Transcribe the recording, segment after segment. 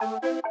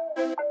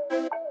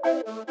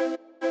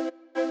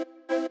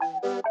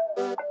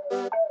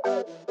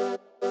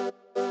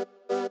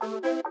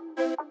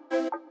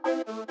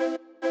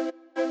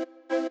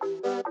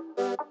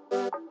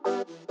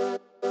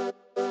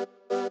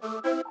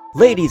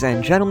Ladies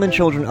and gentlemen,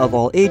 children of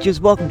all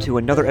ages, welcome to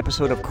another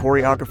episode of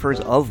Choreographers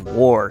of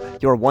War,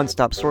 your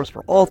one-stop source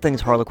for all things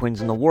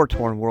Harlequins in the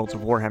war-torn worlds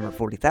of Warhammer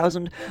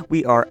 40,000.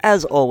 We are,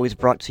 as always,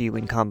 brought to you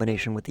in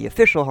combination with the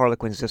official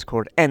Harlequins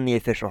Discord and the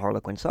official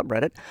Harlequin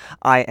subreddit.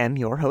 I am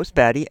your host,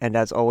 Batty, and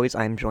as always,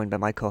 I am joined by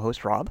my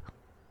co-host, Rob.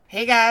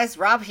 Hey guys,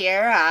 Rob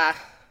here.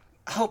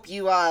 Hope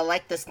you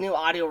like this new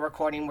audio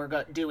recording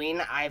we're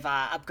doing. I've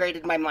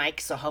upgraded my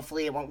mic, so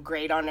hopefully it won't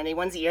grate on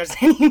anyone's ears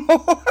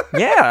anymore.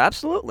 Yeah,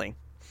 absolutely.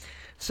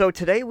 So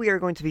today we are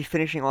going to be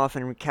finishing off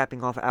and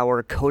capping off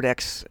our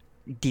Codex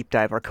deep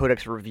dive, our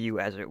Codex review,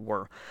 as it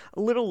were.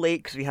 A little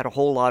late because we had a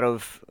whole lot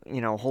of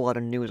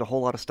news, a whole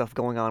lot of stuff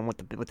going on with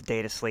the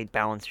data slate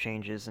balance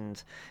changes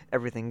and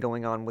everything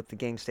going on with the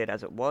game state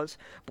as it was.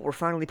 But we're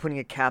finally putting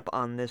a cap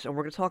on this, and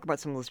we're going to talk about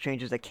some of those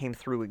changes that came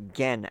through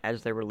again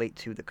as they relate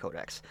to the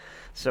Codex.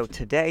 So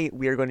today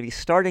we are going to be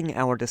starting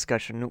our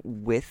discussion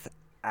with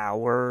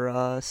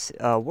our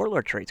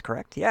warlord traits,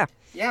 correct? Yeah.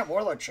 Yeah,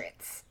 warlord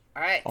traits.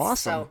 All right.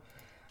 Awesome. So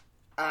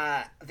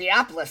the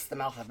app lists them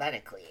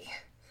alphabetically.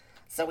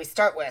 So we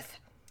start with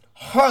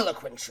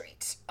Harlequin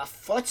trait, a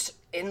foot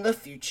in the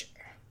future.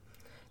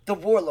 The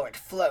warlord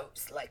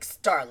flows like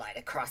starlight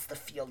across the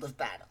field of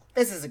battle.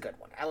 This is a good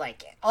one. I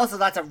like it. Also,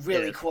 that's a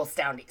really cool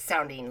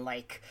sounding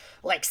like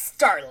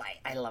starlight.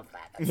 I love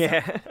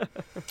that.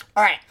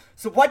 All right.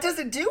 So what does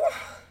it do?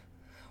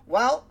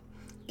 Well,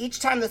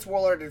 each time this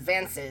warlord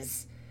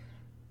advances,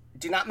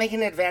 do not make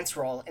an advance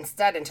roll.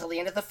 Instead, until the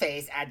end of the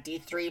phase, add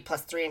D3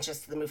 plus 3 inches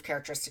to the move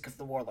characteristic of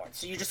the warlord.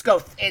 So you just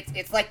go,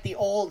 it's like the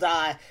old,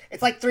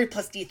 it's like 3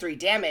 plus D3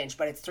 damage,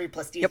 but it's 3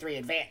 plus D3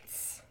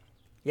 advance.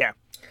 Yeah.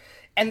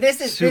 And this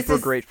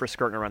is great for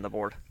skirting around the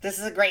board. This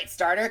is a great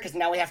starter, because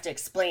now we have to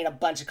explain a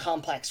bunch of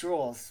complex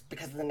rules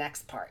because of the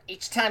next part.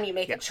 Each time you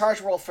make a charge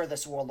roll for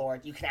this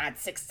warlord, you can add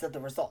 6 to the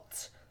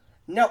result.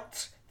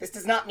 Note, this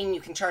does not mean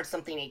you can charge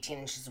something 18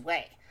 inches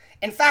away.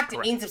 In fact,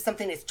 it means if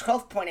something is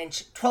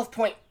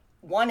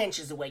 12.1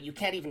 inches away, you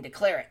can't even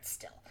declare it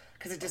still,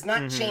 because it does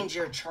not change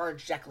your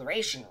charge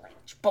declaration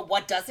range. But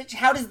what does it?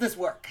 How does this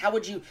work? How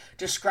would you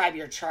describe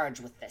your charge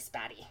with this,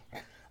 Batty?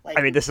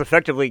 This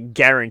effectively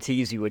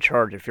guarantees you a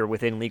charge if you're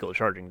within legal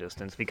charging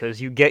distance,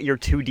 because you get your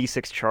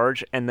 2d6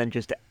 charge and then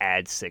just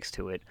add 6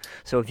 to it.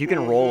 So if you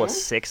can roll a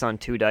 6 on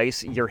 2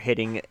 dice, you're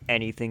hitting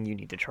anything you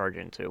need to charge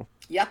into.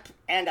 Yep,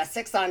 and a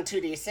 6 on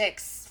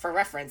 2d6, for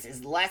reference,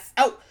 is less...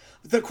 Oh,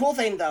 the cool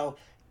thing, though,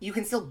 you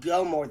can still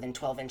go more than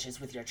 12 inches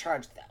with your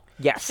charge, though.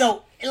 Yes.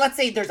 So, let's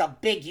say there's a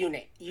big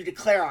unit. You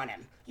declare on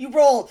him. You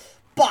roll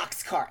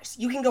boxcars.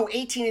 You can go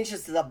 18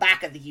 inches to the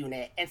back of the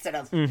unit instead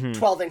of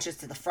 12 inches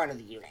to the front of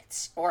the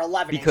unit. Or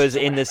 11 inches. Because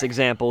in this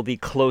example, the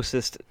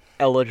closest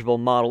eligible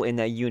model in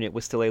that unit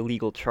was still a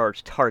legal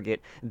charge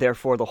target.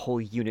 Therefore, the whole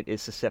unit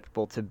is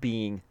susceptible to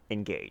being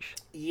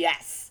engaged.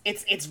 Yes.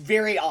 It's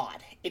very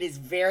odd. It is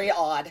very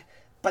odd,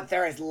 but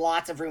there is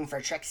lots of room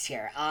for tricks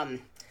here.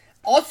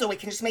 Also, it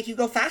can just make you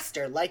go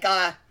faster. Like,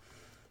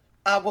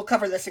 we'll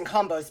cover this in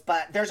combos,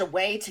 but there's a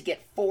way to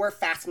get 4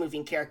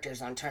 fast-moving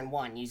characters on turn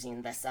 1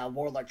 using this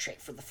warlord trait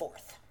for the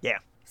 4th. Yeah.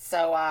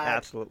 So,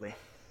 absolutely.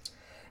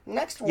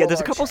 Next warlord Yeah,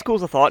 there's a couple trait.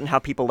 schools of thought in how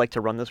people like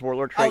to run this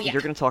warlord trait. Oh, yeah.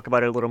 You're going to talk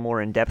about it a little more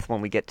in depth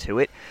when we get to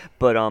it.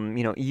 But,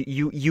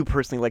 you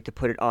personally like to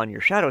put it on your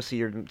Shadow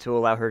Seer to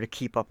allow her to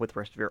keep up with the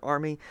rest of your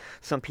army.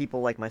 Some people,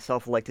 like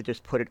myself, like to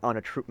just put it on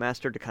a Troop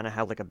Master to kind of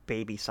have, like, a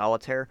baby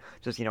Solitaire.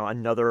 Just,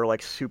 another,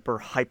 like, super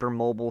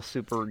hyper-mobile,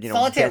 super,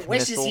 Solitaire death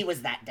wishes missile. he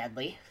was that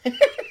deadly.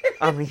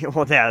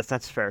 Yeah,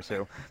 that's fair,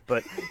 too.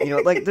 But,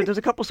 there's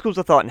a couple schools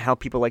of thought in how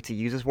people like to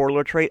use this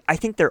warlord trait. I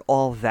think they're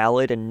all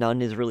valid, and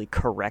none is really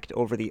correct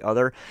over the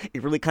other.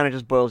 It really kind of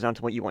just boils down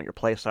to what you want your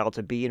playstyle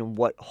to be and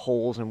what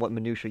holes and what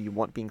minutiae you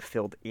want being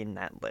filled in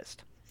that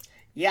list.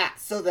 Yeah,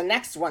 so the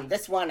next one,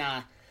 this one,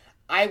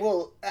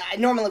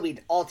 normally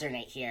we'd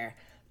alternate here,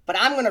 but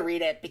I'm going to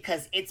read it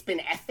because it's been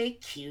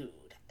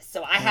FAQ'd.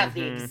 So I have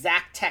the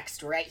exact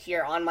text right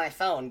here on my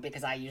phone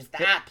because I use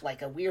the app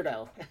like a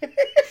weirdo.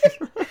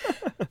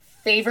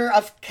 Favor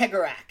of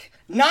Kegarak.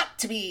 Not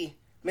to be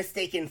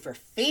mistaken for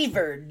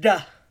favored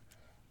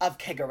of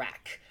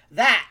Kegarak.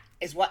 That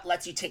is what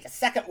lets you take a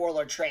second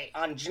warlord trait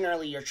on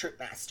generally your troop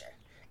master,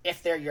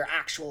 if they're your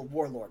actual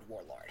warlord.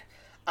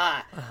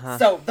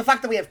 So the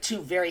fact that we have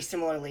 2 very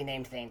similarly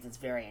named things is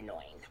very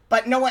annoying.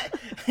 But no one,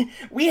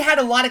 we had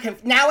a lot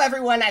of, now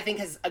everyone I think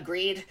has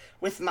agreed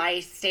with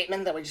my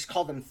statement that we just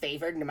call them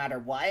favored no matter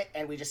what,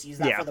 and we just use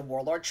that for the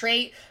warlord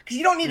trait. Because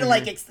you don't need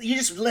to you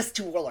just list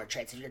 2 warlord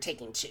traits if you're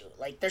taking 2.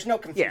 Like, there's no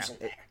confusion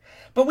there.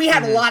 But we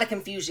had a lot of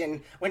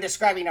confusion when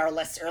describing our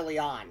list early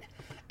on.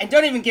 And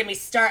don't even get me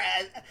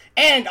started.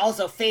 And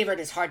also,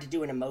 favored is hard to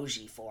do an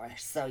emoji for,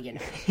 so,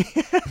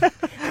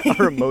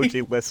 Our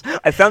emoji list.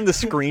 I found the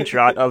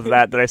screenshot of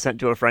that I sent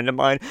to a friend of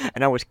mine,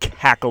 and I was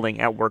cackling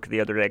at work the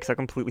other day because I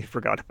completely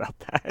forgot about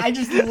that. I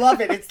just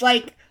love it. It's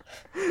like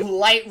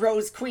light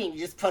rose queen. You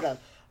just put a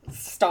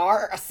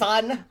star, a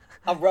sun,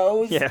 a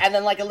rose, and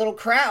then like a little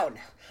crown.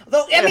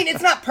 Though, I mean,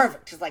 it's not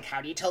perfect. It's like,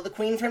 how do you tell the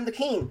queen from the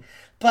king?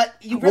 But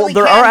you really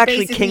there can are actually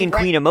basically king and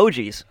queen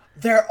emojis.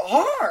 There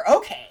are?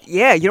 Okay.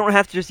 Yeah, you don't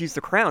have to just use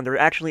the crown. There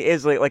actually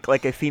is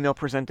like a female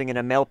presenting and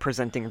a male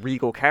presenting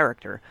regal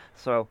character.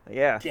 So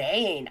yeah,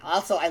 Dang.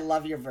 Also, I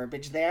love your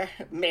verbiage there.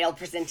 Male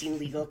presenting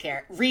regal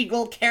character.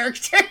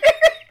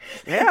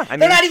 yeah. I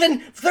they're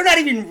mean, not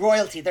even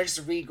royalty. They're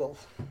just regal.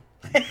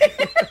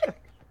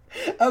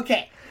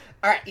 Okay.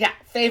 All right. Yeah.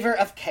 Favor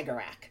of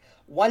Kegarak.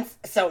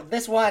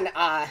 This one,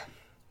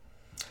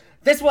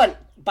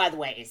 by the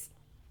way, is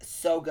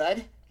so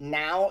good.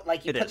 Now,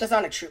 like, you it put is. this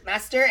on a Troop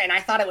Master, and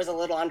I thought it was a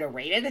little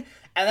underrated, and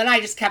then I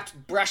just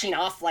kept brushing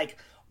off, like,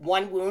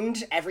 one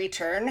wound every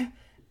turn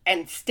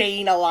and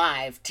staying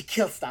alive to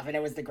kill stuff, and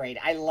it was the great.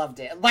 I loved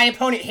it. My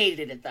opponent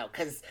hated it, though,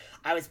 because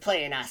I was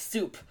playing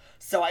Soup,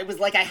 so it was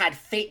like I had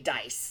Fate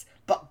dice,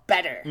 but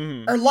better.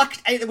 Or luck.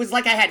 It was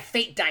like I had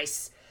Fate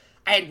dice.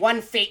 I had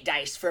one Fate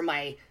dice for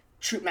my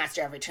Troop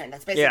Master every turn.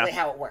 That's basically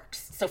how it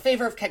works. So,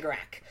 Favor of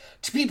Kegarak.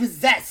 To be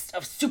possessed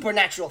of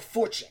supernatural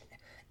fortune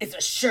is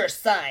a sure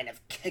sign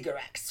of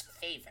Kegarak's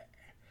favor.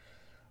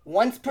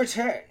 Once per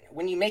turn,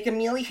 when you make a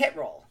melee hit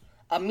roll,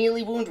 a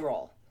melee wound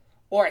roll,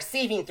 or a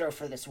saving throw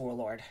for this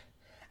warlord,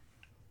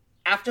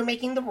 after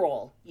making the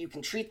roll, you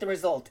can treat the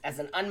result as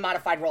an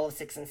unmodified roll of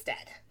 6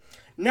 instead.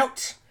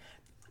 Note,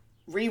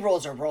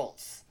 rerolls are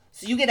rolls.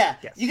 So you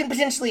can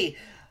potentially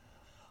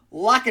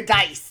lock a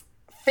dice,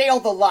 fail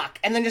the luck,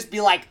 and then just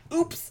be like,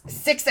 oops,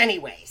 6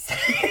 anyways.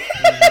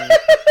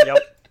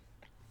 Yep.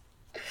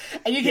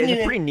 And you can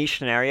It's a pretty niche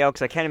scenario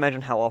because I can't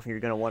imagine how often you're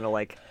going to want to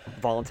like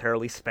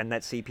voluntarily spend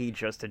that CP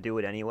just to do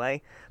it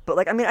anyway. But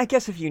like, I mean, I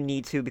guess if you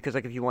need to, because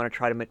like if you want to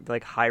try to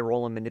like high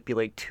roll and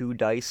manipulate 2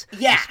 dice,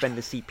 Yeah. you spend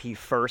the CP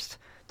first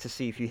to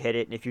see if you hit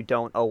it, and if you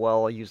don't, oh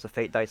well, I'll use the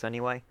fate dice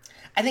anyway.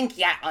 I think,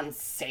 yeah, on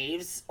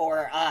saves,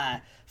 or,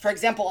 for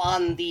example,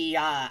 on the,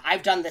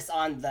 I've done this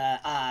on the,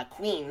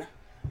 Queen,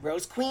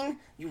 Rose Queen,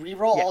 you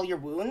reroll all your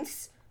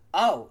wounds.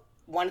 Oh,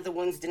 one of the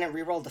wounds didn't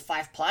reroll to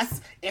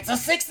 5+, it's a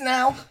 6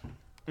 now!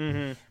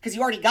 Because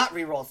you already got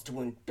rerolls to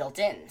wound built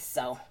in,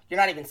 so you're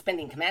not even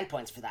spending command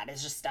points for that.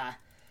 It's just,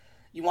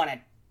 you want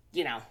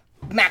to,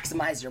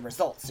 maximize your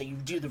results, so you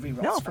do the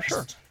rerolls No, first. for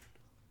sure.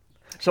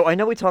 So I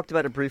know we talked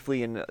about it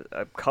briefly in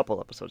a couple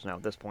episodes now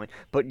at this point,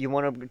 but you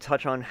want to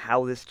touch on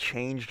how this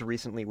changed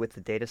recently with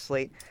the data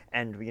slate,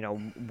 and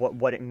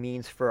what it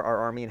means for our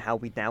army and how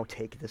we now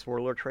take this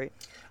warlord trait.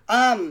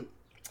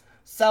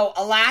 So,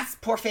 alas,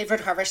 poor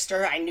favorite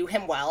harvester, I knew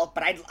him well,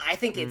 but I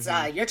think it's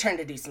your turn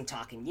to do some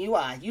talking.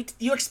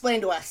 You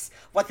explain to us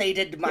what they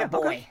did to my boy.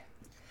 Okay.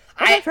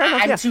 Okay, fair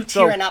enough, I'm yeah. too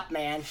tearing up,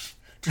 man.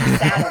 Too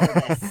sad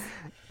over this.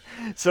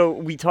 So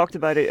we talked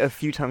about it a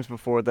few times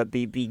before that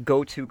the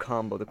go-to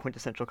combo, the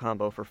quintessential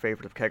combo for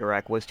Favorite of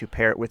Kegarak was to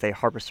pair it with a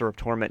Harvester of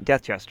Torment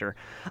Death Jester,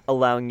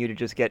 allowing you to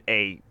just get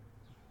a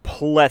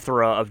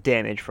plethora of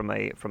damage from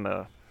a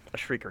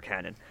Shrieker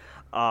cannon.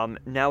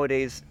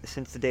 Nowadays,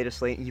 since the data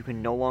slate, you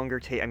can no longer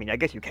take... I mean, I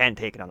guess you can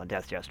take it on the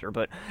Death Jester,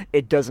 but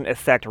it doesn't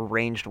affect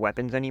ranged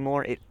weapons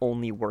anymore. It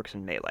only works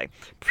in melee.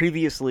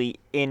 Previously,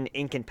 in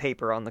ink and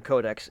paper on the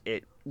Codex,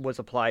 it was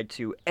applied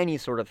to any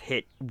sort of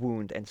hit,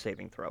 wound, and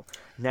saving throw.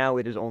 Now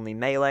it is only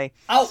melee.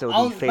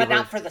 But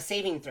not for the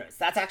saving throws.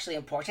 That's actually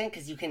important,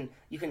 because you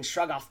can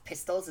shrug off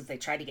pistols if they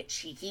try to get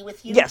cheeky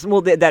with you. Yes, well,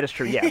 that is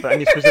true, yeah. But I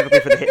mean specifically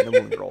for the hit and the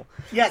wound roll.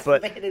 Yes,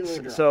 but for the hit and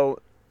wound roll. So...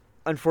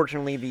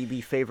 Unfortunately,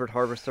 the favorite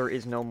harvester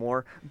is no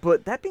more.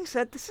 But that being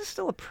said, this is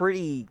still a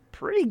pretty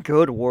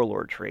good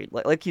warlord trait.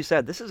 Like you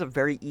said, this is a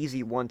very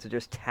easy one to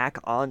just tack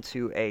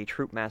onto a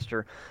troop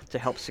master to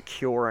help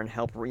secure and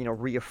help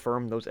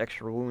reaffirm those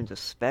extra wounds,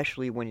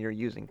 especially when you're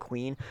using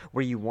Queen,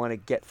 where you want to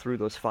get through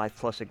those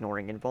 5+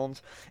 ignoring invulns.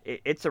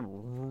 It's a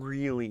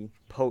really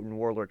potent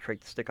warlord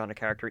trait to stick on a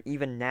character,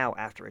 even now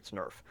after its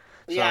nerf.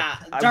 So, yeah,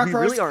 Dark we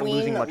Rose really aren't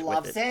losing Queen much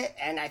loves with it.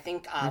 and I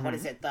think what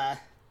is it, the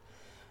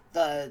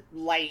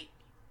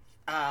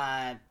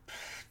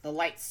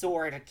light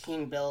sword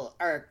King Bill,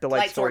 or The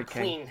light sword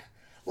Queen.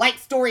 Light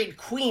storied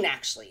Queen,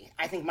 actually,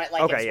 I think might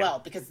like it as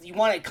well, because you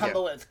want to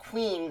combo it with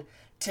Queen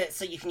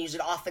so you can use it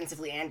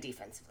offensively and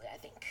defensively, I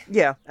think.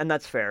 Yeah, and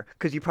that's fair,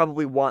 because you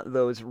probably want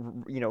those,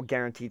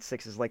 guaranteed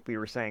 6s like we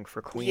were saying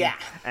for Queen. Yeah.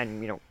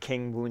 And,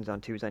 King wounds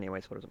on 2s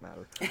anyway, so what does it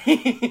matter?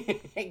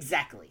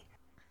 Exactly.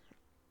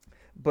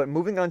 But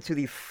moving on to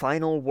the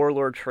final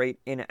warlord trait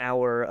in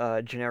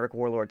our generic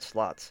warlord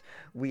slots,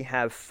 we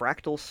have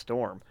Fractal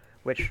Storm,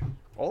 which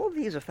all of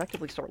these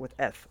effectively start with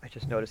F. I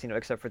just noticed,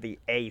 except for the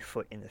A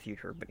foot in the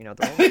future, but they're all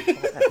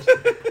Fs.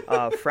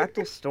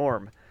 Fractal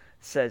Storm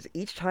says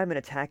each time an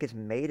attack is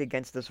made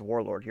against this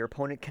warlord, your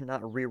opponent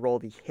cannot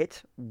reroll the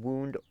hit,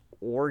 wound,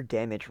 or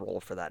damage roll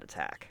for that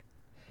attack.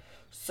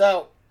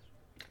 So,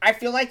 I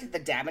feel like the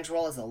damage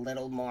roll is a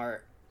little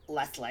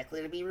less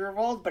likely to be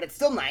rerolled, but it's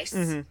still nice.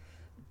 Mm-hmm.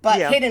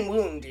 But hit and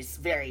wound is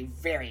very,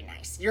 very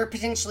nice. You're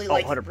potentially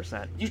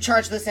 100%. You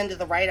charge this into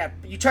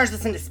you charge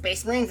this into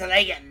Space Marines and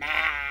they get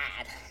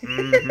mad.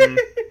 Mm-hmm.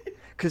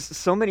 Because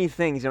so many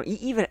things,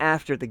 even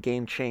after the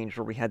game changed,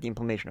 where we had the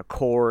implementation of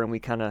core and we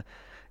kind of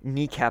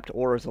kneecapped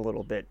auras a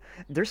little bit,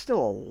 there's still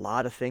a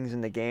lot of things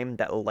in the game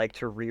that like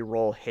to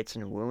re-roll hits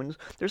and wounds.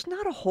 There's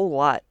not a whole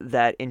lot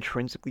that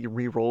intrinsically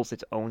re-rolls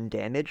its own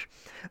damage,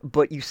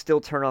 but you still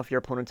turn off your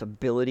opponent's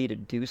ability to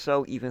do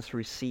so, even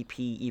through CP,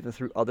 even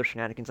through other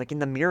shenanigans. Like in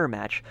the mirror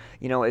match,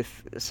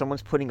 if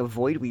someone's putting a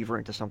Void Weaver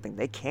into something,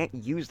 they can't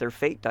use their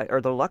fate die or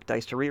their luck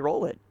dice to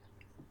re-roll it.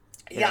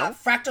 Yeah,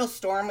 Fractal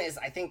Storm is,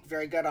 I think,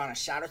 very good on a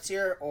Shadow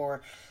Seer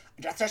or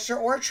a Death Thrasher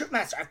or a Troop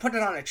Master. I've put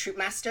it on a Troop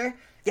Master.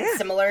 Yeah.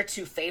 Similar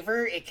to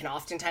Favor, it can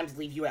oftentimes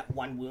leave you at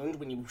 1 wound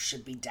when you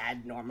should be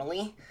dead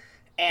normally.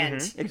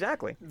 And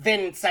exactly.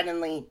 Then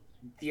suddenly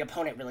the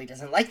opponent really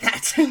doesn't like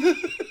that.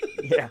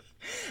 Yeah.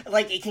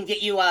 Like, it can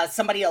get you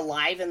somebody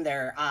alive in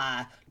their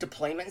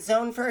deployment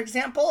zone, for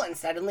example, and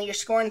suddenly you're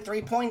scoring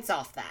 3 points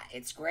off that.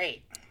 It's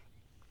great.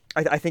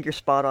 I think you're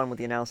spot on with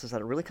the analysis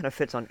that it really kind of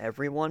fits on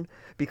everyone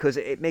because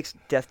it makes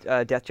Death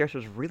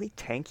Jesters really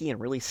tanky and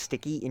really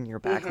sticky in your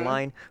back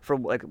line for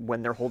like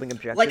when they're holding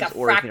objectives. Like a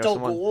or Fractal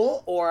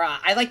Ghoul, or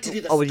I like to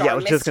do the Star I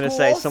was just going to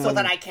say so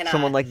that I can...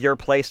 someone like your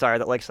playstyle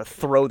that likes to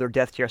throw their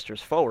Death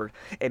Jesters forward.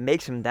 It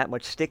makes him that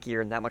much stickier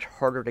and that much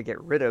harder to get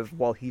rid of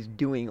while he's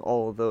doing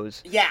all of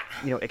those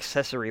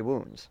accessory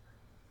wounds.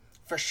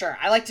 For sure.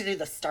 I like to do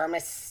the Star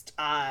Mist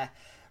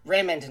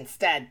Raymond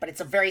instead, but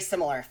it's a very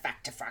similar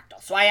effect to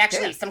Fractal. So I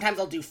actually, sometimes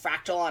I'll do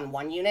Fractal on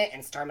one unit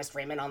and Star Mist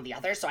Raymond on the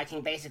other, so I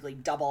can basically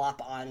double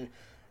up on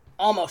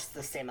almost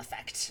the same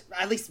effect.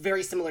 At least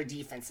very similar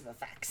defensive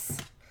effects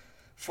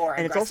for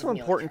and it's also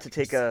important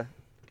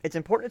it's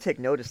important to take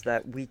notice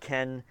that we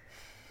can,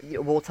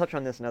 we'll touch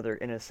on this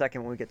in a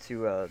second when we get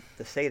to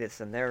the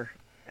Sadists and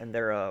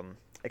their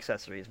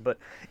accessories, but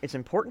it's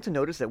important to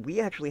notice that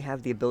we actually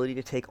have the ability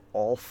to take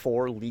all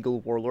 4 legal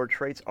warlord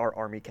traits our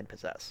army can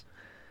possess.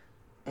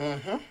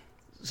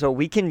 So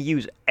we can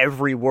use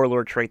every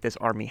warlord trait this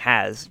army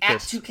has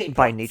just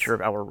by nature of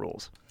our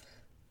rules.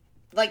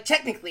 Like,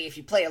 technically, if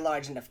you play a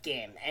large enough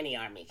game, any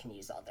army can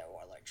use all their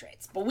warlord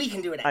traits. But we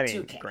can do it at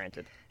 2K.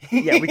 Granted.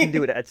 Yeah, we can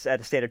do it at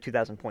a standard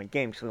 2,000-point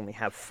game, so we only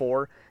have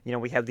 4.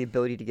 We have the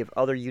ability to give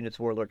other units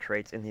warlord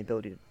traits and the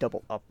ability to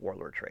double up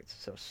warlord traits.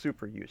 So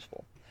super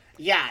useful.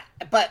 Yeah,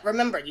 but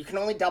remember, you can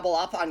only double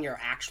up on your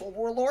actual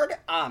warlord.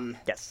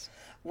 Yes.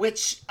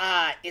 Which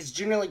is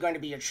generally going to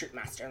be your Troop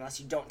Master, unless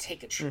you don't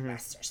take a Troop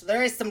Master. So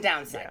there is some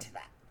downside to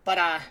that.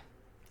 But,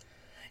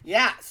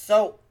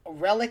 so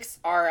relics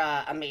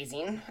are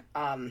amazing.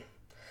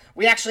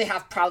 We actually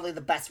have probably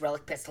the best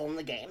relic pistol in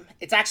the game.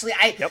 It's actually,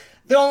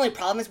 the only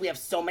problem is we have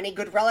so many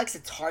good relics,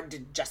 it's hard to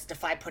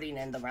justify putting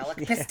in the relic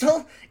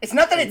pistol. It's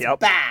not that it's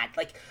bad.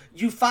 Like,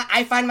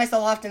 I find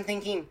myself often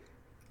thinking,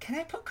 can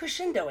I put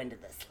Crescendo into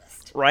this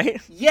list? Right?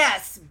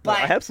 Yes, but...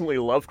 Well, I absolutely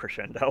love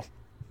Crescendo.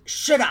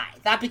 Should I?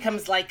 That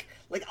becomes like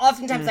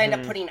oftentimes I end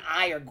up putting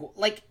Eye or Ghoul.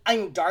 Like,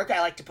 I'm Dark,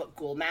 I like to put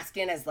Ghoul Mask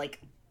in as, like,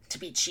 to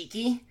be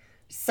cheeky.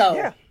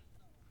 So,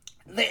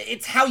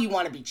 it's how you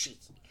want to be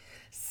cheeky.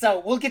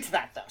 So, we'll get to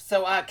that, though.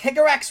 So,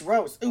 Kegarak's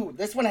Rose. Ooh,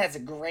 this one has a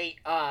great,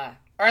 or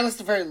at least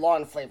a very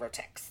long flavor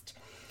text.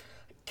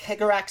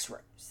 Kegarak's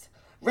Rose.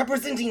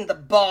 Representing the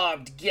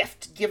barbed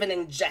gift given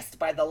in jest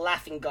by the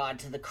laughing god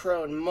to the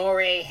crone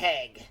Moray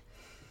Heg.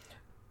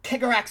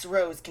 Kegarak's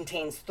Rose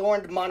contains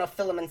thorned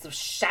monofilaments of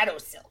shadow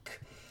silk,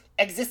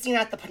 existing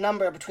at the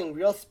penumbra between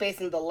real space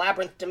and the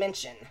labyrinth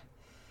dimension.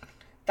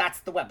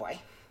 That's the webway.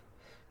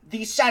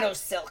 These shadow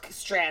silk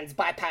strands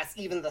bypass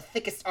even the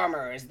thickest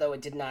armor as though it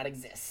did not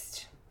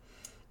exist.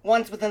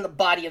 Once within the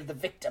body of the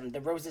victim,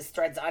 the rose's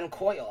threads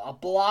uncoil, a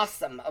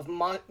blossom of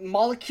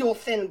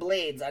molecule-thin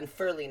blades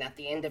unfurling at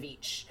the end of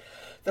each.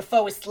 The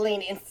foe is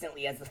slain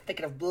instantly as the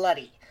thicket of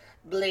bloody,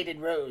 bladed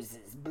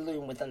roses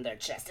bloom within their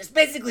chest. It's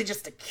basically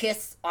just a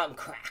kiss on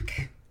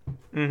crack.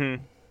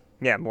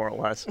 Yeah, more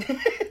or less.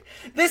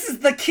 This is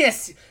the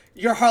kiss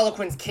your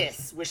Harlequin's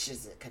kiss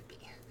wishes it could be.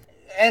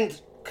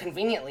 And,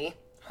 conveniently,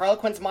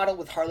 Harlequin's model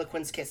with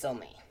Harlequin's kiss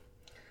only.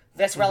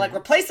 This relic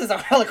replaces our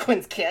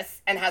Harlequin's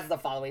kiss and has the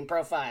following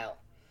profile.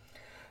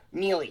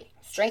 Melee,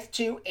 strength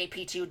 2,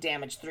 AP 2,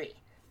 damage 3.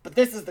 But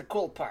this is the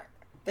cool part.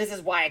 This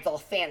is why it's all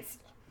fancy.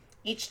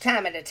 Each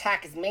time an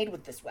attack is made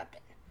with this weapon,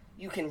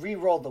 you can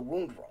re-roll the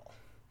wound roll.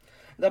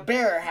 The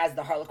bearer has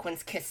the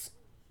Harlequin's Kiss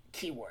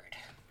keyword.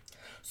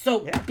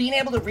 So being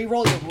able to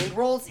re-roll your wound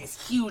rolls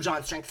is huge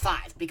on Strength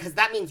 5, because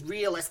that means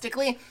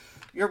realistically,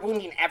 you're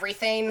wounding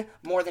everything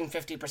more than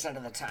 50%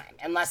 of the time,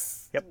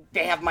 unless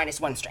they have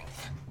 -1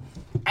 strength.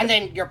 And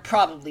then you're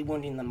probably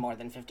wounding them more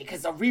than 50,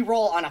 because a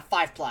re-roll on a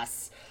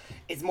 5+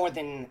 is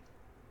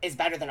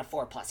better than a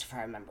 4+, if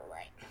I remember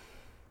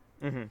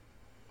right.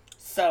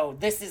 So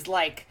this is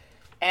like...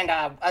 And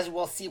as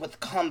we'll see with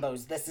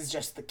combos, this is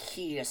just the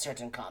key to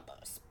certain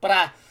combos.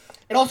 But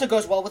it also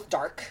goes well with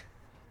Dark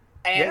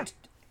and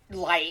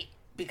Light,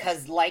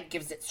 because Light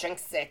gives it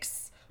Strength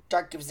 6,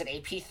 Dark gives it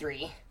AP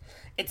 3.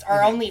 It's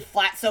our only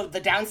flat... So the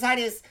downside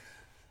is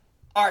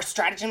our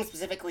stratagem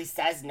specifically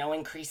says no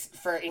increase...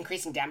 For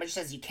increasing damage,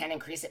 says you can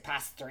increase it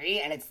past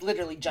 3, and it's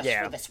literally just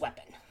for this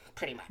weapon,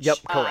 pretty much. Yep,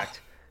 correct.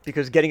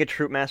 Because getting a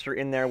Troop Master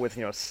in there with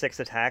 6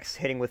 attacks,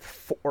 hitting with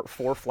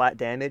four flat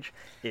damage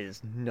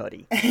is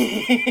nutty.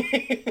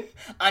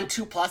 On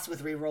 2+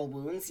 with reroll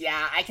wounds,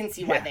 yeah, I can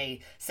see why Yeah.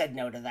 they said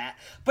no to that.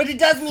 But it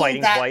does mean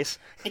Fighting that twice.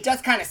 it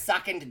does kind of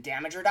suck into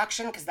damage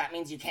reduction, because that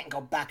means you can't go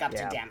back up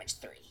Yeah. to damage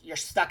 3. You're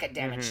stuck at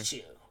damage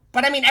 2.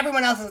 But I mean,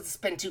 everyone else has to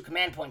spend 2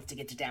 command points to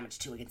get to damage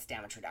 2 against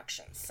damage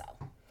reduction. So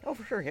Oh,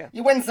 for sure, yeah.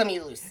 you win some,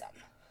 you lose some.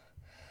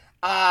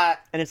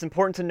 And it's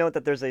important to note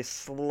that there's a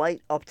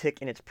slight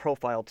uptick in its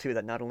profile, too,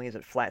 that not only is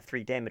it flat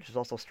 3 damage, it's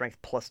also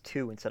strength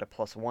 +2 instead of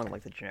 +1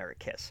 like the generic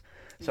Kiss.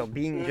 So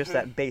being just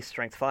that base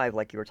strength 5,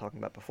 like you were talking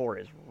about before,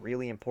 is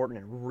really important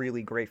and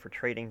really great for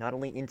trading not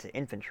only into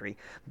infantry,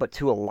 but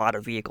to a lot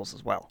of vehicles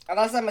as well.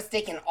 Unless I'm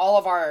mistaken,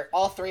 all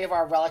 3 of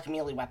our relic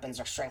melee weapons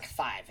are strength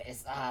 5,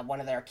 is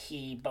one of their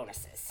key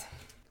bonuses.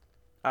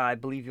 I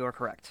believe you are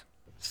correct.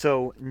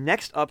 So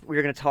next up,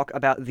 we're going to talk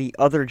about the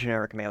other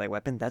generic melee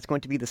weapon. That's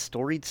going to be the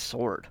Storied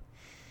Sword.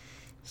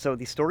 So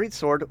the Storied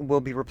Sword will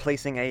be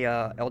replacing a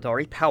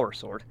Eldari Power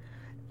Sword,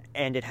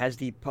 and it has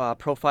the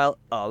profile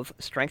of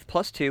Strength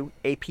 +2,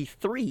 AP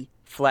 3,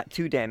 flat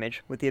 2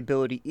 damage, with the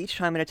ability each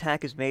time an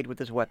attack is made with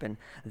this weapon,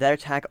 that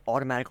attack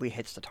automatically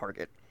hits the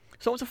target.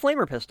 So it's a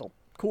flamer pistol.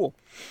 Cool.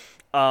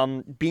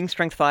 Being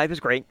Strength 5 is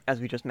great,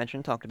 as we just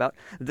talked about.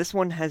 This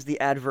one has the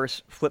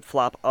adverse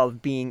flip-flop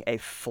of being a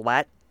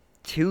flat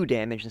 2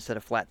 damage instead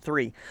of flat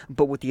 3,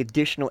 but with the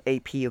additional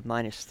AP of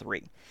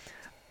 -3.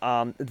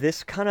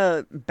 This kind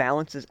of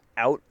balances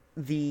out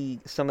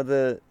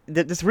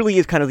this really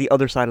is kind of the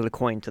other side of the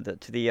coin to the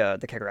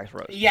Kegarax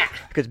Rose. Yeah.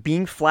 Because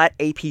being flat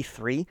AP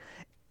 3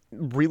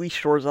 really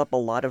shores up a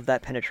lot of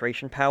that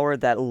penetration power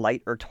that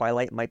light or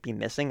twilight might be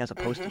missing as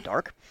opposed to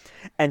dark,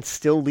 and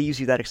still leaves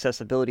you that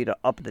accessibility to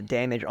up the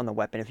damage on the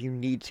weapon if you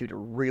need to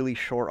really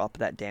shore up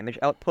that damage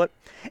output.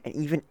 And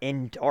even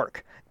in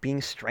dark,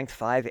 being strength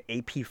 5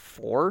 AP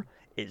 4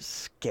 is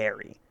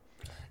scary.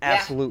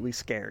 Absolutely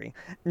scary.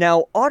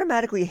 Now,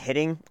 automatically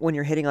hitting when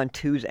you're hitting on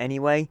 2s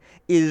anyway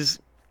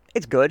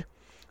it's good.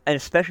 And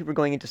especially if we're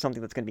going into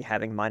something that's going to be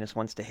having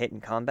 -1s to hit in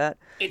combat.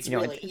 It's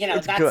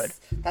it's that's good.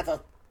 That's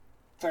a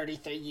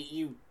 33.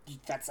 You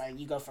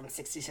go from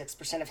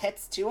 66% of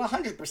hits to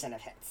 100%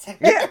 of hits.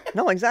 Yeah,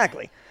 no,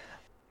 exactly.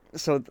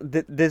 So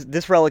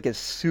this relic is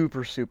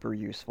super, super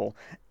useful.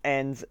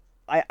 And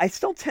I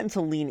still tend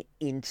to lean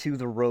into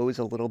the Rose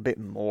a little bit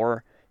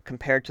more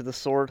compared to the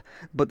sword,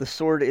 but the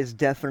sword is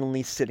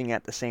definitely sitting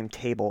at the same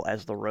table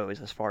as the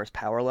Rose as far as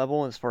power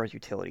level and as far as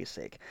utility's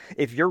sake.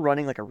 If you're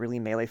running like a really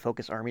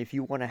melee-focused army, if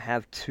you want to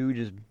have 2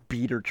 just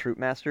beater troop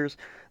masters,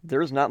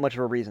 there's not much of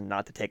a reason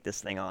not to take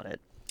this thing on it.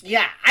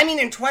 Yeah, I mean,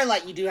 in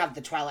Twilight, you do have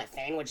the Twilight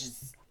Fang, which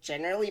is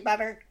generally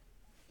better.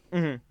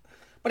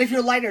 But if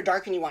you're light or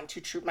dark and you want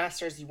 2 troop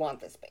masters, you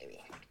want this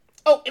baby.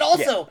 Oh, it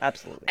also... Yeah,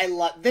 absolutely. I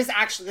love... This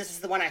is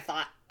the one I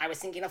thought I was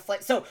thinking of...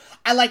 So,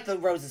 I like the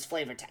Rose's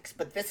flavor text,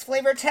 but this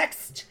flavor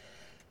text...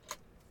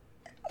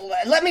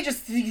 Let me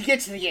just get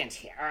to the end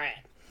here,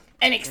 alright?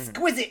 An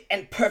exquisite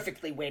and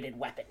perfectly weighted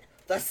weapon.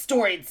 The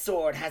Storied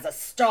Sword has a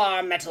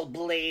star metal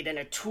blade and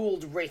a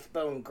tooled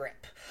Wraithbone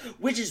grip.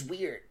 Which is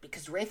weird,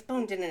 because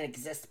Wraithbone didn't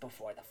exist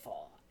before the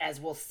fall. As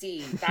we'll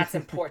see, that's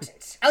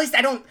important. At least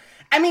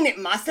I mean, it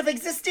must have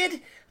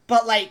existed,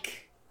 but,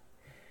 like...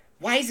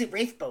 Why is it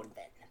Wraithbone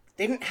then?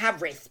 They didn't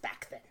have Wraiths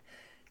back then.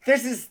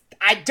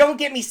 Don't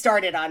get me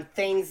started on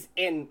things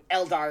in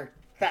Eldar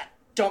that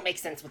don't make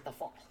sense with the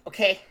fall,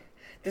 okay?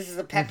 This is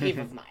a pet peeve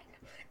of mine.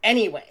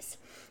 Anyways,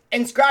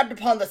 inscribed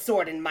upon the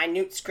sword in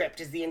minute script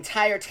is the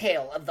entire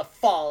tale of the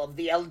fall of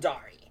the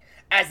Eldari,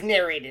 as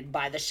narrated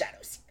by the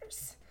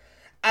Shadowseers.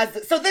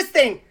 So this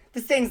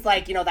thing's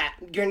like, that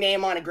your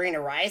name on a grain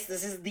of rice.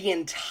 This is the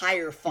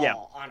entire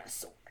fall on a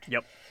sword.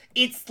 Yep.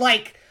 It's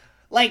like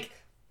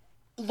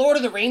Lord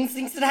of the Rings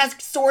thinks it has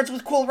swords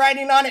with cool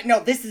writing on it. No,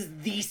 this is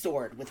the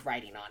sword with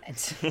writing on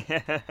it.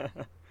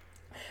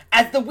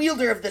 As the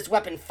wielder of this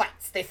weapon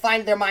fights, they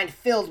find their mind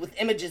filled with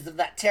images of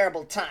that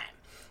terrible time.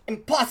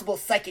 Impossible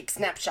psychic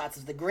snapshots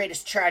of the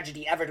greatest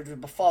tragedy ever to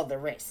befall the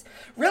race.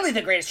 Really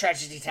the greatest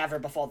tragedy to ever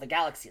befall the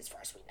galaxy as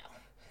far as we know.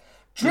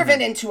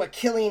 Driven into a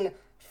killing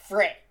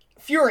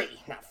fury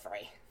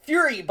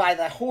by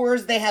the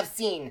horrors they have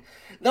seen.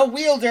 The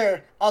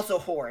wielder, also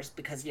horrors,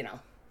 because,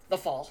 the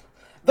fall.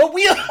 The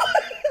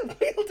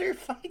wielder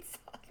fights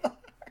on the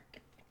heart.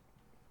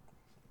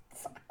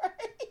 Sorry.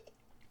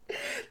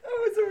 That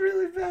was a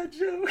really bad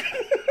joke.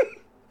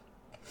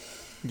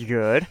 You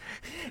good?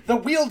 The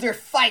wielder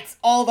fights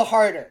all the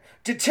harder,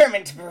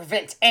 determined to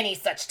prevent any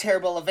such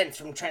terrible events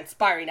from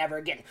transpiring ever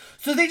again.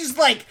 So they're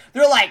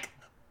like,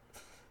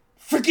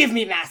 forgive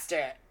me,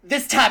 master.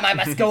 This time I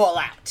must go all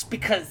out.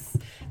 Because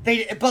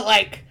they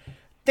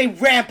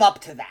ramp up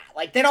to that.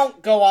 Like, they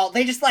don't go all...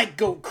 They just,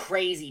 go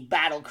crazy,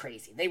 battle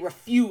crazy. They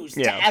refuse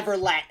to ever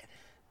let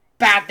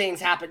bad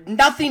things happen.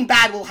 Nothing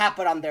bad will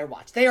happen on their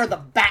watch. They are the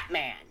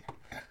Batman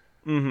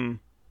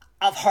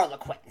of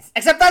Harlequins.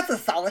 Except that's a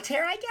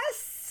solitaire, I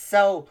guess?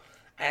 So...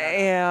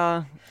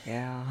 Yeah.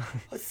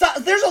 So,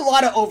 there's a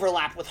lot of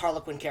overlap with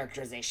Harlequin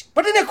characterization.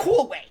 But in a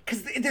cool way.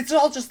 Because it's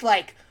all just,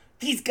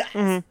 These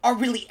guys are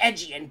really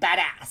edgy and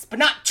badass, but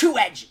not too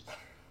edgy.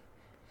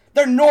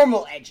 They're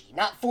normal edgy,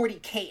 not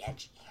 40k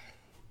edgy.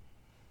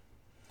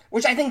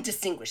 Which I think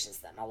distinguishes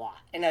them a lot,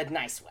 in a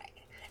nice way.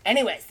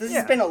 Anyways, this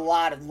has been a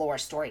lot of lore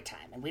story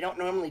time, and we don't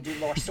normally do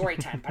lore story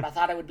time, but I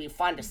thought it would be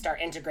fun to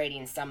start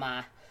integrating some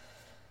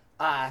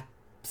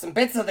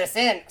bits of this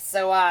in.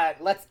 So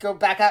let's go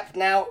back up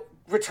now.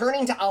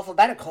 Returning to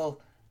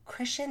alphabetical,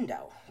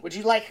 Crescendo. Would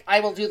you like, I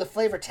will do the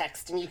flavor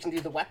text and you can do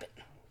the weapon.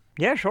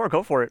 Yeah, sure,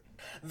 go for it.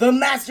 The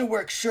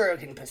Masterwork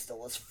Shuriken Pistol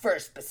was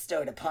first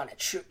bestowed upon a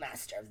troop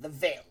master of the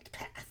Veiled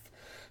Path.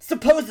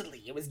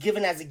 Supposedly, it was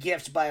given as a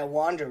gift by a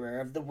wanderer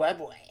of the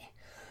Webway,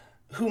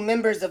 who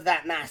members of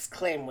that mass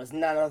claim was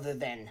none other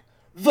than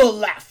the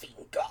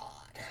Laughing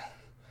God.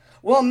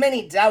 While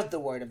many doubt the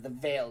word of the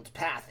Veiled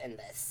Path in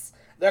this,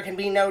 there can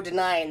be no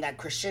denying that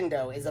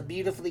Crescendo is a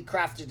beautifully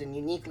crafted and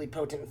uniquely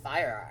potent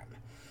firearm.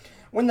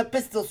 When the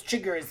pistol's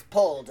trigger is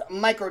pulled,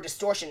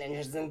 micro-distortion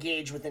engines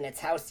engage within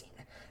its housing.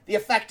 The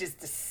effect is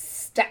to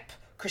step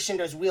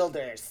Crescendo's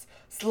wielder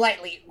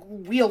slightly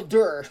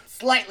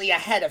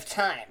ahead of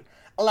time,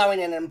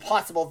 allowing an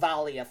impossible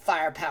volley of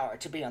firepower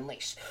to be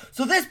unleashed.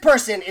 So this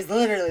person is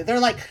literally, they're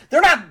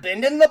not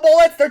bending the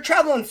bullets, they're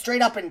traveling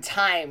straight up in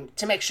time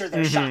to make sure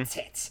their shots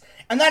hit.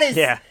 And that is,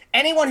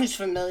 anyone who's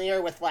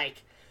familiar with,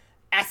 like,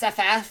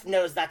 SFF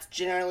knows that's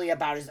generally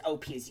about as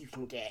OP as you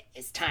can get,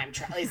 is time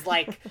travel. Is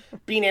like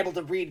being able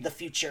to read the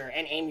future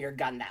and aim your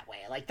gun that way.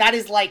 Like, that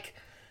is like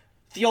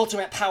the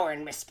ultimate power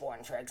in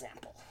Mistborn, for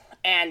example.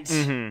 And,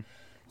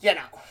 you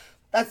know,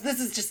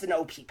 this is just an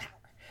OP power.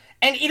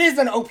 And it is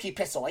an OP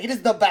pistol. Like, it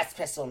is the best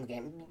pistol in the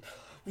game.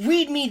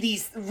 Read me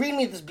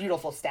this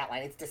beautiful stat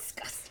line. It's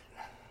disgusting.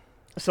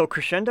 So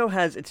Crescendo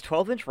has its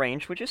 12-inch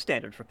range, which is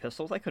standard for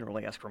pistols. I couldn't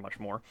really ask for much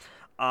more.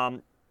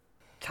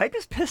 Type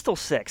is pistol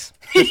 6.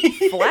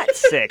 Just flat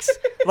 6.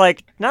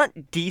 Like, not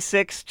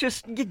D6,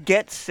 just you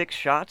get 6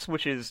 shots,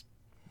 which is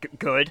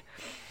good.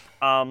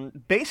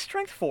 Base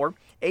strength 4,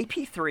 AP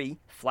 3,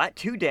 flat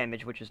 2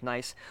 damage, which is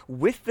nice,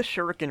 with the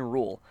shuriken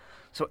rule.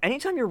 So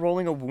anytime you're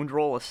rolling a wound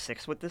roll of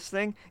 6 with this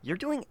thing, you're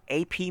doing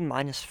AP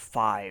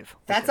 -5 with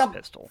That's this a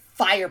pistol.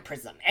 fire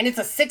prism, and it's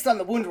a 6 on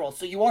the wound roll,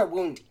 so you are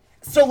wounding.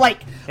 So,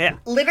 like,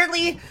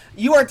 literally,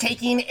 you are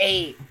taking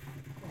a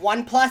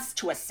 1+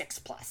 to a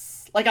 6+.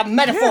 Like a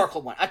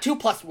metaphorical one, a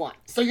 2+1.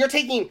 So you're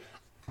taking,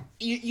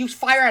 you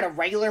fire at a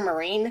regular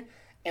Marine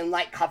in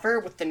light cover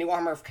with the new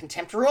Armor of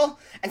Contempt rule,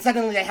 and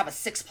suddenly they have a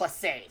 6+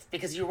 save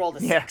because you rolled a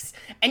 6.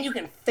 And you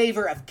can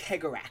favor of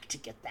Kegarak to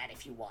get that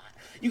if you want.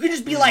 You can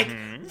just be like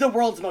the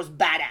world's most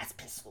badass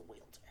pistol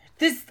wielder.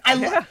 This,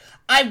 I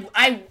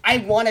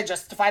want to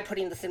justify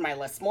putting this in my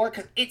list more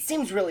because it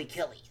seems really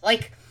killy.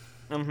 Like,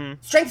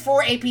 Strength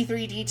 4, AP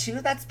 3,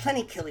 D2, that's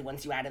plenty killy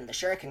once you add in the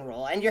Shuriken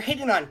roll. And you're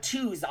hitting on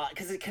 2s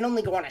because it can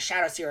only go on a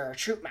Shadow Seer or a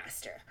Troop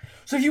Master.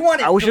 So if you want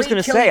to, I was just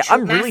going to say,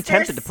 I'm really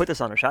tempted to put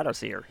this on a Shadow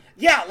Seer.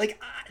 Yeah, like,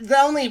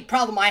 the only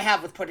problem I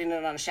have with putting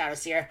it on a Shadow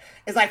Seer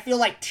is I feel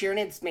like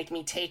Tyranids make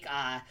me take,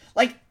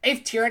 like,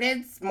 if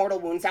Tyranids' mortal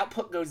wounds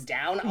output goes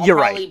down, I'll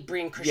probably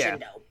bring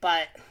Crescendo. Yeah.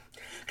 But,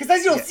 because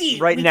as you'll see,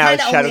 right now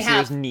Shadow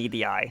Seers need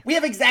the eye. We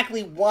have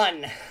exactly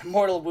 1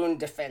 mortal wound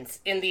defense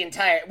in the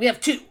entire, we have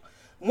 2.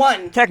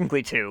 1.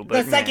 Technically 2,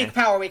 but... The psychic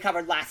power we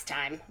covered last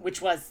time,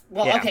 which was...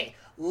 Well, okay.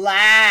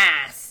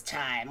 Last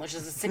time, which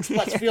is a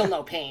 6+ feel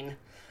no pain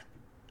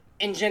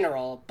in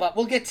general. But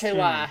we'll get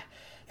to...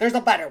 There's a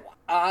better one.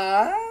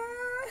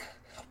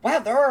 Wow,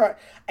 there are...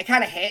 I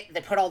kind of hate they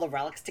put all the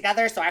relics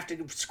together, so I have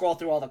to scroll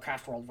through all the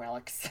Craft World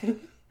relics.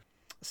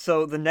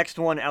 So the next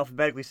one,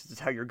 alphabetically, since it's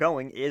how you're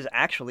going, is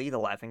actually the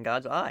Laughing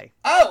God's Eye.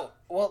 Oh!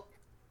 Well...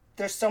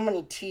 There's so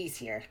many T's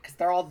here, because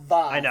they're all the.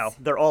 I know,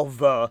 they're all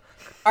the.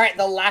 Alright,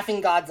 the Laughing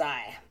God's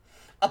Eye.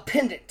 A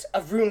pendant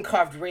of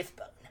rune-carved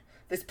wraithbone.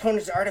 This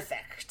opponent's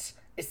artifact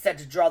is said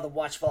to draw the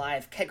watchful eye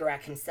of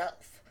Kegarak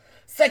himself.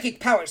 Psychic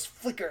powers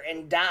flicker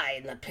and die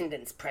in the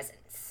pendant's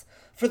presence,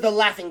 for the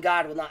Laughing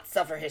God will not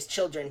suffer his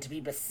children to be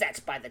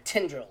beset by the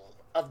tendril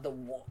of the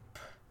warp.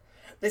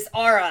 This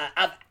aura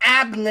of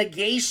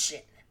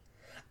abnegation.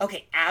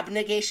 Okay,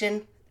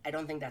 abnegation? I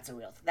don't think that's a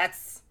real thing.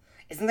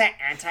 Isn't that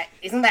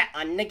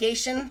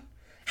unnegation?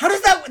 How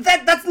does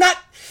that's not,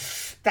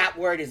 that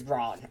word is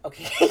wrong,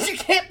 okay? You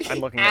can't be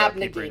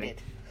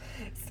abnegated.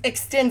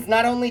 Extends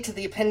not only to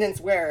the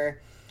pendant's wearer,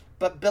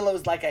 but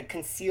billows like a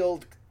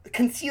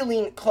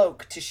concealing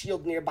cloak to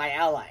shield nearby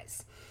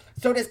allies.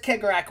 So does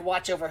Kegarak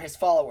watch over his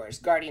followers,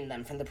 guarding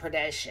them from the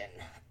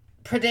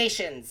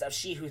predations of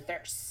She Who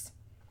Thirsts.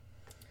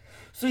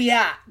 So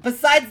yeah,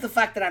 besides the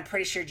fact that I'm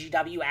pretty sure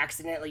GW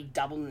accidentally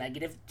double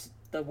negative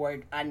the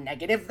word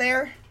negative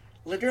there,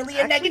 literally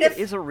a negative? It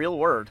is a real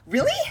word.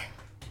 Really?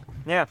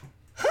 Yeah.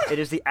 It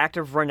is the act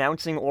of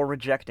renouncing or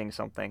rejecting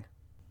something.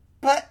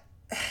 But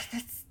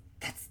that's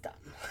dumb.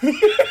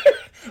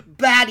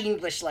 Bad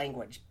English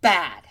language.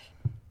 Bad.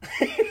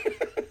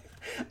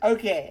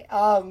 Okay.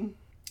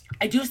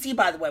 I do see,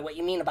 by the way, what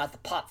you mean about the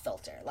pop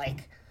filter.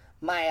 Like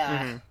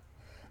my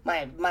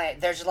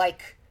there's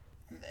like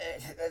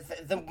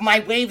My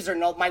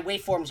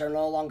waveforms are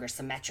no longer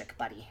symmetric,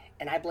 buddy,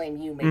 and I blame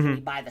you making me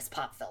buy this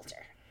pop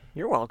filter.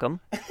 You're welcome.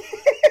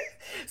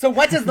 So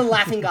what does the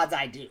Laughing God's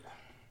Eye do?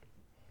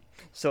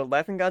 So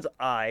Laughing God's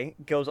Eye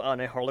goes on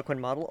a Harlequin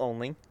model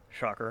only.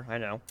 Shocker, I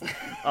know.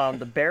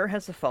 The bear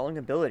has the following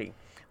ability.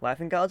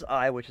 Laughing God's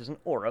Eye, which is an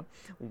aura,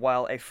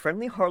 while a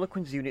friendly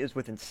Harlequin's unit is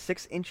within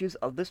 6 inches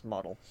of this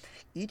model,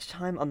 each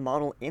time a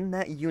model in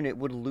that unit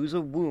would lose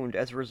a wound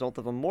as a result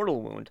of a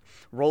mortal wound,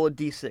 roll a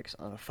d6.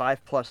 On a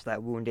 5+,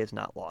 that wound is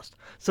not lost.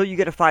 So you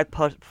get a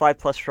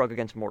 5+ shrug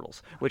against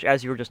mortals, which,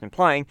 as you were just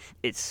implying,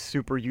 is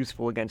super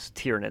useful against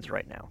Tyranids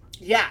right now.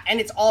 Yeah, and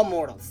it's all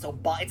mortals, so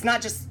it's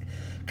not just...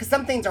 Because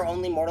some things are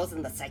only mortals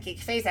in the psychic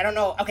phase. I don't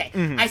know. Okay,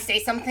 I say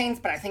some things,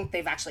 but I think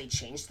they've actually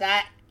changed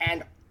that,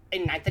 and...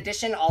 In 9th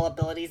edition, all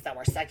abilities that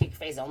were psychic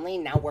phase only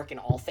now work in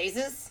all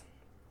phases.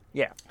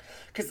 Yeah.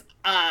 Because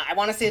I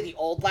want to say the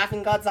old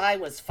Laughing God's Eye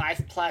was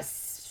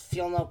 5+,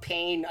 feel no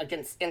pain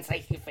in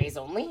psychic phase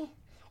only.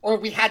 Or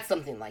we had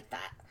something like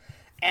that.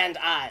 And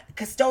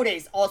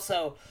Custodes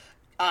also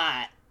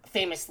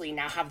famously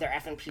now have their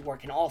FNP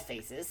work in all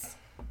phases.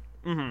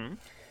 Mm-hmm.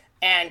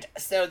 And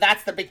so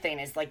that's the big thing,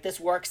 is like this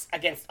works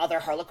against other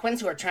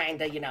Harlequins who are trying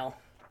to,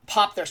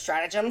 pop their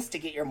stratagems to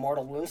get your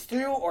mortal wounds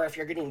through, or if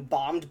you're getting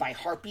bombed by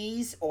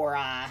harpies or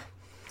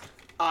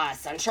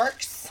sun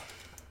sharks.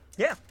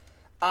 Yeah.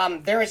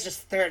 There is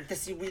just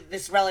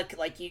this relic,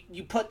 like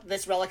you put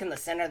this relic in the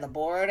center of the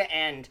board,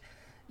 and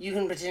you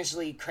can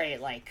potentially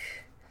create like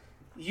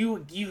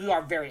you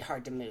are very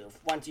hard to move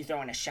once you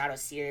throw in a Shadow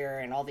Seer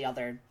and all the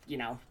other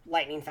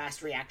lightning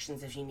fast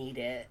reactions if you need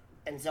it,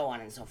 and so on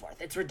and so forth.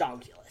 It's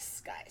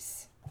redonkulous,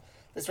 guys.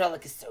 This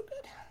relic is so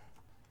good.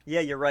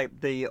 Yeah, you're right.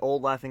 The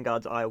old Laughing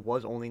God's Eye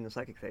was only in the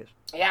psychic phase.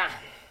 Yeah.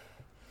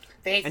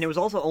 And it was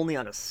also only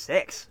on a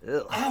 6.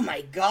 Ugh. Oh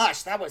my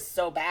gosh, that was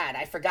so bad.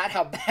 I forgot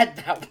how bad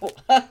that was.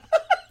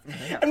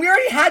 Yeah. And we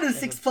already had a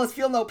 6+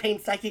 feel no pain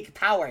psychic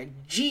power.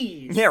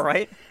 Jeez. Yeah,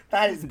 right?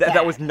 That is bad.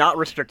 That was not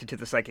restricted to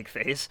the psychic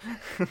phase.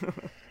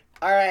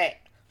 Alright.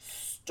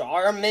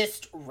 Star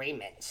Mist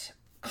Raiment,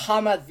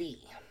 thee.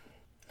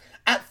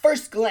 At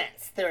first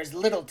glance, there is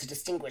little to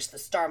distinguish the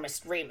Star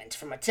Mist Raiment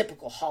from a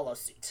typical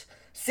holosuit,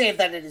 save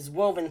that it is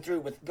woven through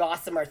with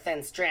gossamer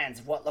thin strands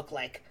of what look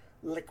like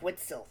liquid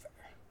silver.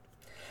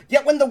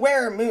 Yet when the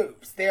wearer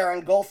moves, they are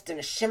engulfed in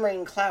a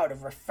shimmering cloud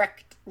of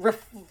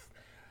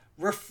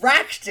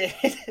refracted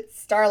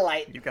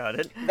starlight. You got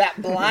it.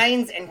 That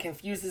blinds and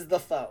confuses the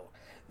foe.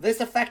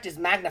 This effect is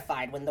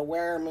magnified when the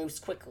wearer moves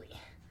quickly.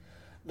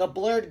 The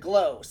blurred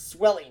glow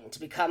swelling to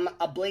become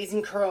a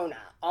blazing corona,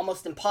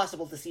 almost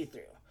impossible to see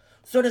through.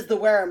 So does the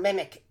wearer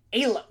mimic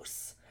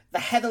Alos, the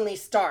heavenly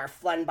star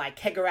flung by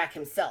Kegarak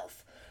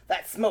himself,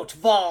 that smote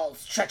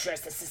Val's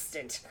treacherous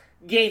assistant,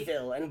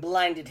 Gayville, and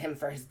blinded him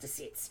for his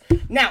deceits.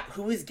 Now,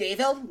 who is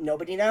Gayville?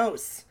 Nobody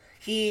knows.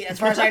 He, as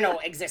far as I know,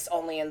 exists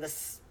only in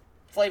this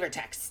flavor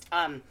text.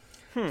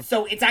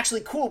 So it's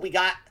actually cool. We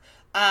got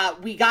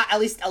at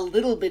least a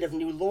little bit of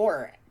new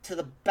lore, to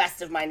the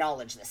best of my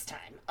knowledge this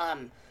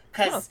time.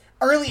 Because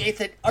early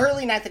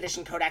 9th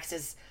edition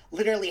codexes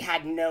literally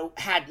had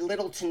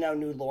little to no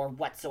new lore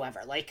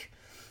whatsoever. Like,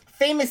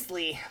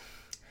 famously,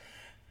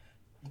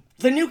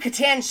 the new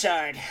Catan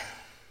Shard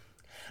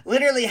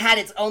literally had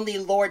its only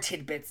lore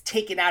tidbits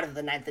taken out of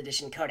the 9th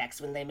edition codex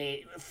when they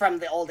made from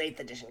the old 8th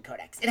edition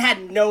codex. It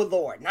had no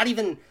lore, not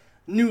even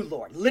new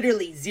lore,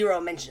 literally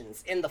 0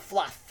 mentions in the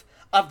fluff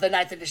of the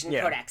 9th edition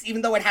codex,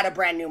 even though it had a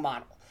brand new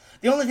model.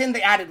 The only thing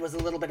they added was a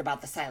little bit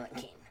about the Silent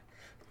King.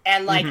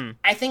 And like,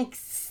 I think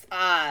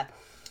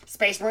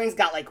Space Marines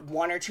got like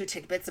 1 or 2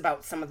 tidbits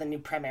about some of the new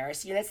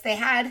Primaris units they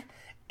had.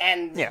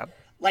 And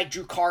like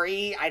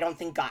Drukhari, I don't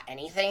think got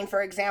anything,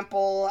 for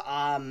example.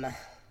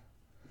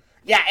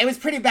 Yeah, it was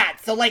pretty bad.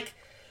 So, like,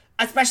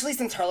 especially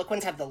since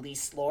Harlequins have the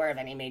least lore of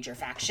any major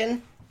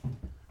faction.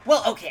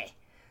 Well, okay.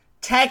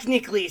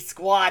 Technically,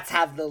 Squats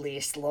have the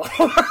least lore.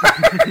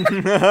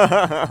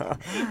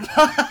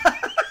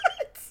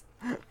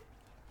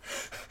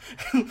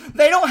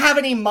 They don't have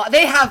any...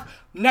 they have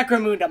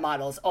Necromunda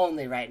models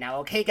only right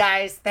now, okay,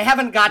 guys? They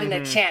haven't gotten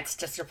a chance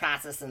to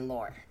surpass us in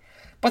lore.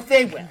 But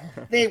they will.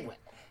 They will.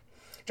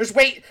 Just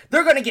wait.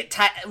 They're going to get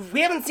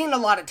we haven't seen a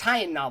lot of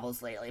tie-in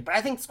novels lately, but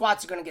I think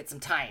Squats are going to get some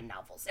tie-in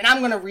novels. And I'm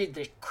going to read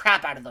the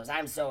crap out of those.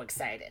 I'm so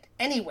excited.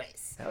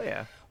 Anyways. Hell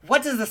yeah.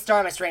 What does the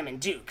Star Mist Raiment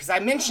do? Because I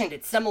mentioned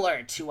it's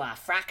similar to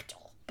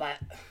Fractal, but...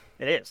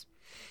 It is.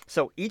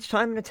 So each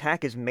time an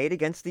attack is made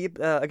against the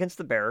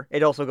bearer,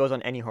 it also goes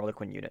on any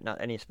Harlequin unit, not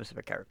any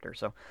specific character.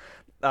 So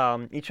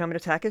each time an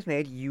attack is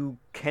made, you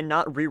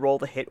cannot re-roll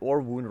the hit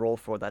or wound roll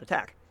for that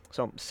attack.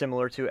 So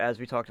similar to as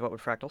we talked about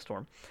with Fractal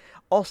Storm.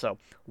 Also,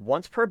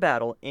 once per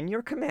battle, in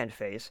your command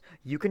phase,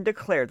 you can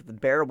declare that the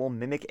bearer will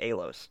mimic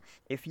Alos.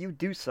 If you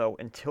do so,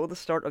 until the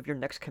start of your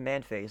next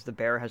command phase, the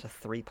bearer has a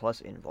 3+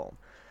 invuln.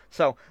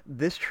 So,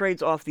 this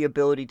trades off the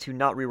ability to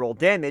not reroll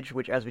damage,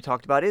 which, as we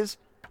talked about, is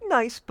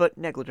nice but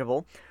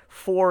negligible,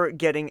 for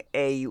getting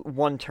a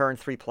 1-turn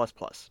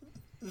 3++.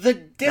 The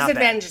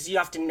disadvantage is you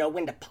have to know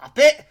when to pop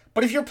it,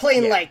 but if you're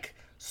playing, like,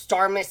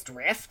 Star Mist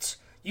Rift,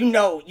 you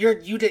know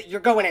you're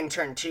going in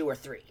turn 2 or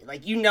 3.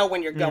 Like, you know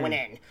when you're going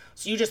in.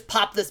 So you just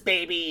pop this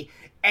baby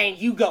and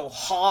you go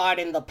hard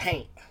in the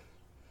paint.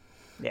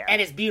 Yeah.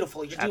 And it's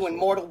beautiful. You're doing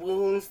mortal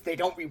wounds. They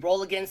don't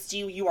re-roll against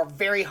you. You are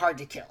very hard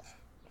to kill.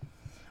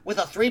 With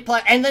a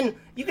 3+, and then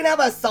you can have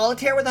a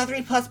Solitaire with a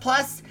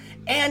 3++,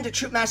 and a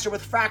Troop Master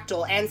with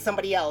Fractal, and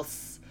somebody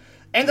else.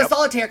 And the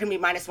Solitaire can be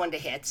 -1 to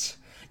hit.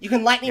 You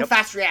can lightning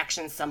fast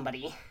reaction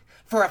somebody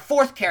for a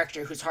 4th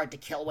character who's hard to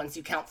kill once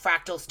you count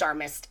Fractal, Star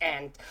Mist,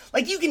 and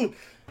like you can.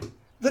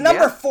 The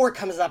number 4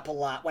 comes up a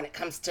lot when it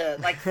comes to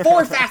like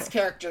 4 fast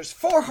characters,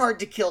 4 hard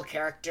to kill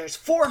characters,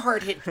 4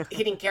 hard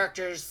hitting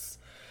characters.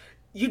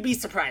 You'd be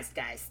surprised,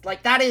 guys.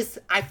 Like, that is,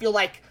 I feel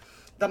like,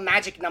 the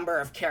magic number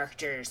of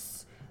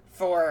characters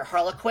for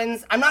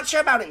Harlequins. I'm not sure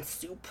about in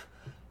Soup,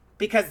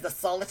 because the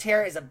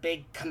Solitaire is a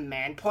big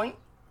command point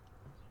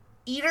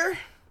eater.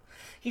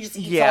 He just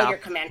eats all your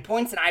command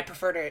points, and I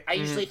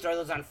usually throw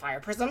those on Fire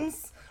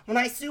Prisms when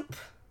I Soup.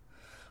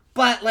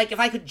 But, like, if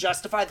I could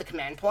justify the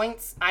command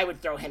points, I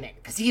would throw him in,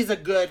 because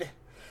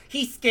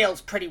he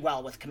scales pretty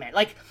well with command.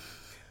 Like,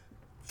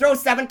 throw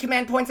 7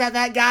 command points at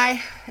that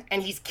guy,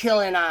 and he's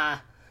killing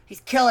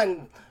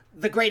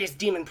the greatest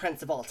demon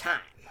prince of all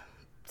time.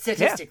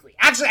 Statistically.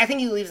 Yeah. Actually, I think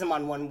he leaves him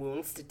on 1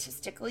 wound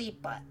statistically,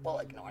 but we'll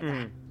ignore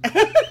that.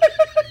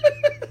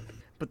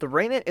 But the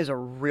Raiment is a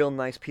real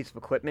nice piece of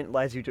equipment,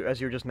 as you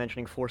were just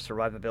mentioning, for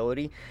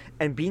survivability,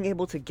 and being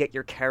able to get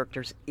your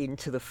characters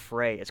into the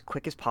fray as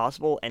quick as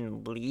possible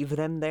and leave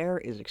them there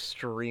is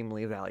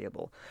extremely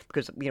valuable.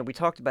 Because, we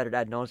talked about it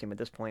ad nauseum at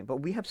this point, but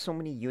we have so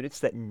many units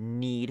that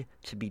need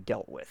to be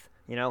dealt with.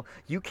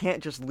 You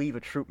can't just leave a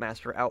Troop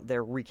Master out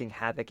there wreaking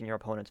havoc in your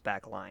opponent's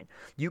back line.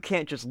 You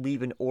can't just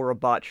leave an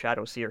Aurabot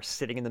Shadowseer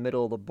sitting in the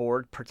middle of the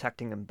board,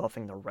 protecting and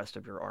buffing the rest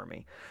of your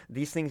army.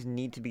 These things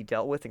need to be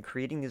dealt with, and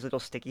creating these little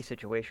sticky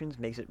situations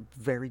makes it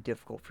very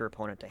difficult for your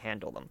opponent to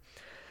handle them.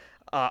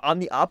 On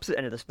the opposite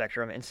end of the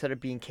spectrum, instead of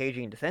being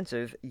cagey and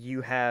defensive,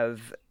 you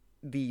have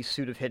the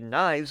Suit of Hidden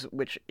Knives,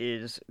 which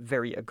is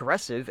very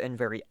aggressive and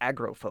very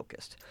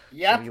aggro-focused.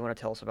 Yep. So you want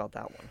to tell us about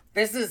that one?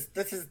 This is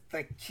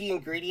the key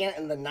ingredient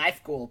in the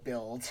Knife Ghoul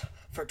build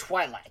for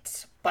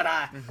Twilight. But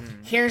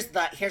here's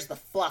the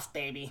fluff,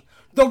 baby.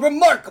 The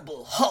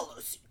remarkable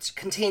Hollow Suit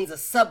contains a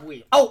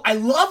subweave. Oh, I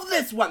love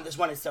this one. This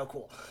one is so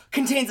cool.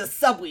 Contains a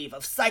subweave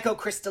of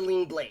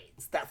psychocrystalline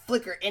blades that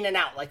flicker in and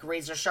out like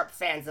razor-sharp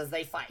fans as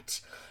they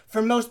fight.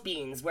 For most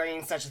beings,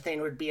 wearing such a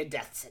thing would be a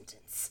death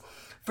sentence.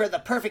 For the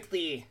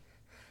perfectly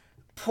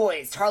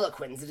poised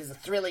Harlequins, it is a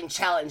thrilling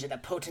challenge and a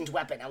potent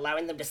weapon,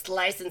 allowing them to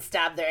slice and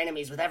stab their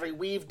enemies with every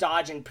weave,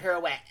 dodge, and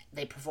pirouette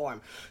they perform.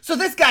 So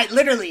this guy,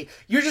 literally,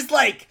 you're just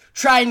like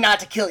trying not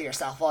to kill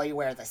yourself while you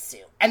wear this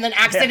suit, and then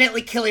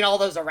accidentally killing all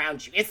those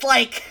around you. It's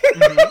like,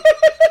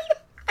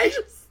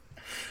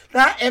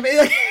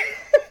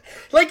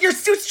 like your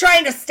suit's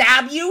trying to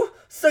stab you,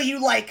 so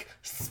you like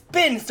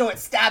spin so it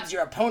stabs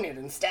your opponent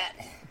instead.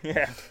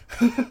 Yeah.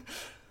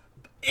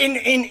 In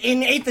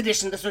 8th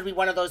edition, this would be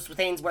one of those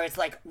things where it's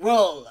like,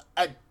 roll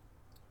a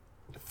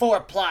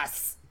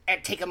 4+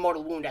 and take a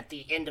mortal wound at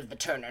the end of the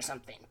turn or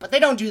something. But they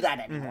don't do that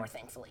anymore,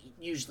 thankfully,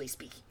 usually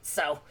speaking.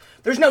 So,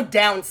 there's no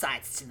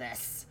downsides to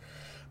this.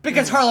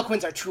 Because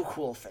Harlequins are too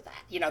cool for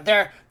that.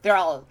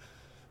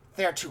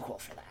 They're too cool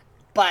for that.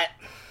 But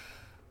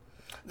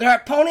their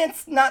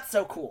opponents, not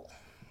so cool.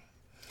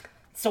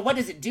 So what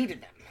does it do to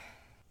them?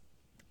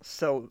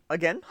 So,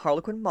 again,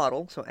 Harlequin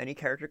model, so any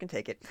character can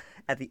take it.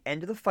 At the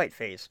end of the fight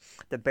phase,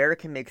 the bearer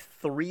can make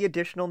 3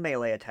 additional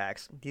melee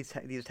attacks. These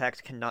attacks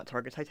cannot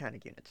target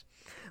Titanic units.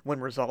 When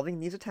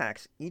resolving these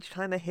attacks, each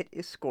time a hit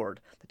is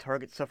scored, the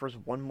target suffers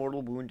 1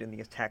 mortal wound and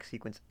the attack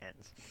sequence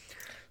ends.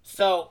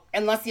 So,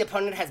 unless the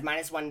opponent has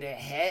 -1 to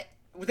hit,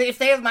 if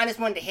they have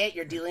 -1 to hit,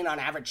 you're dealing on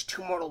average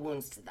 2 mortal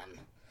wounds to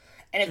them.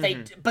 And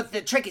if but the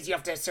trick is you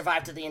have to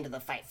survive to the end of the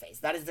fight phase.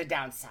 That is the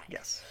downside.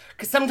 Yes.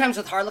 Because sometimes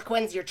with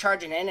Harlequins, you're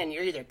charging in and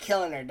you're either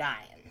killing or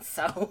dying.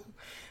 So.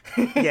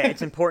 Yeah,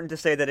 it's important to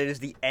say that it is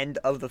the end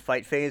of the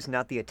fight phase,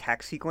 not the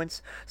attack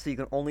sequence. So you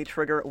can only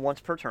trigger it once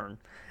per turn.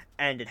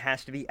 And it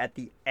has to be at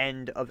the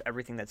end of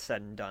everything that's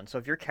said and done. So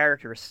if your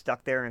character is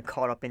stuck there and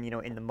caught up in,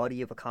 in the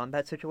muddy of a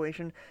combat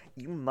situation,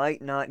 you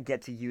might not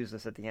get to use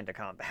this at the end of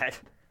combat.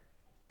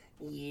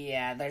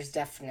 Yeah, there's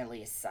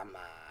definitely some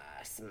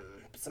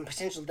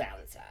potential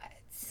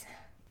downsides.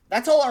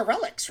 That's all our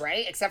relics,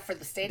 right? Except for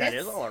the status? That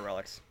is all our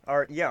relics.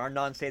 Our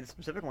non-status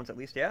specific ones at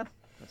least, yeah.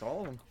 That's all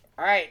of them.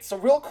 Alright, so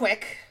real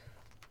quick,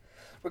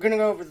 we're going to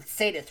go over the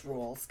Sadith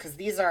rules, because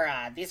these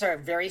are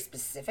very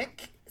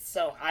specific,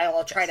 so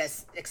I'll try to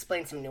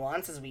explain some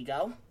nuance as we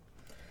go.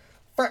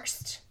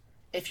 First,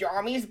 if your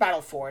army is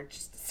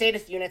battle-forged,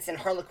 Sadith units and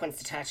Harlequins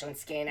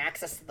detachments gain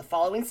access to the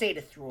following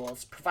Sadith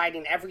rules,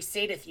 providing every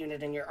Sadith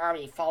unit in your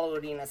army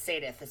following a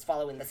Sadith is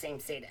following the same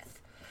Sadith.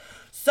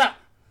 So,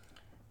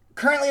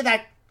 currently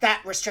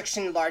that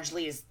restriction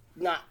largely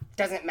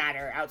doesn't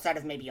matter outside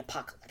of maybe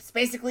Apocalypse.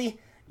 Basically,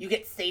 you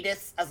get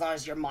Sadiths as long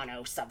as you're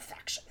mono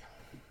sub-faction.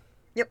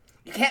 Yep.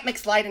 You can't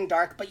mix light and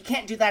dark, but you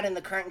can't do that in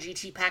the current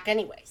GT pack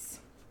anyways.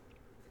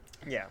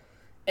 Yeah.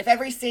 If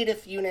every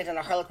Sadith unit in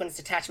a Harlequin's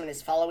detachment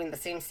is following the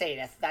same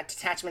Sadith, that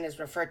detachment is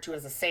referred to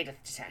as a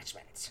Sadith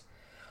detachment.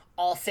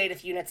 All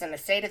Sadith units in a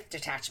Sadith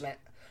detachment...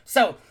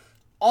 So,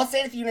 all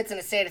Sadith units in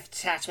a Sadith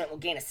detachment will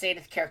gain a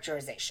Sadith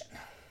characterization.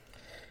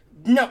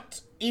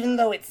 Note, even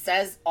though it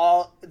says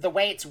the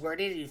way it's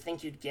worded, you'd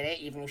think you'd get it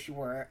even if you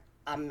were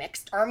a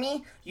mixed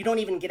army, you don't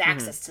even get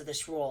access to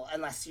this rule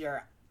unless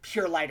you're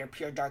pure light or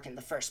pure dark in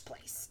the first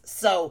place.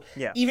 So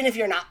even if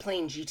you're not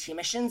playing GT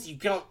missions, you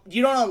don't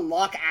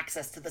unlock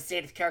access to the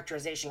Sadith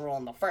characterization rule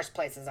in the first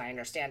place, as I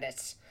understand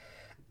it,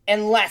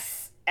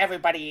 unless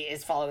everybody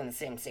is following the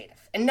same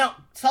Sadith. And no,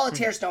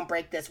 Solitaires don't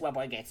break this,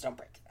 Webway Gates don't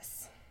break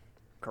this.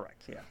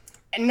 Correct, yeah.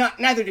 And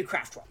neither do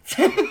Craft Worlds.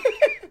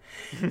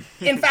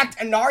 In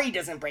fact, Inari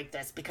doesn't break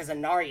this because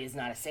Inari is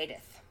not a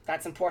Sadith.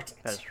 That's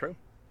important. That is true.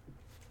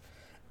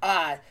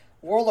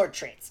 Warlord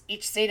traits.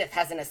 Each Sadith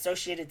has an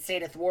associated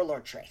Sadith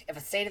Warlord trait. If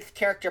a Sadith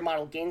character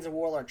model gains a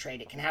Warlord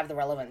trait, it can have the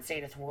relevant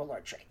Sadith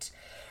Warlord trait.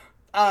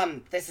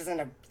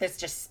 This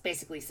just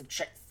basically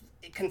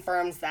it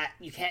confirms that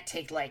you can't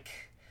take, like,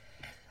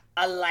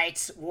 a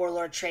light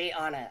Warlord trait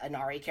on an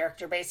Inari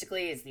character,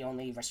 basically, is the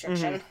only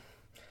restriction.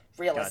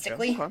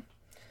 Realistically. Gotcha. Okay.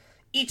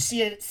 Each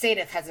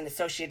Sadith has an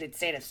associated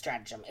Sadith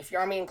stratagem. If your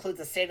army includes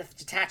a Sadith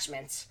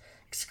detachment,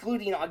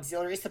 excluding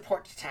auxiliary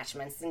support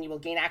detachments, then you will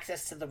gain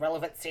access to the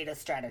relevant Sadith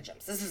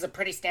stratagems. This is a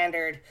pretty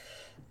standard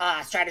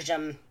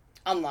stratagem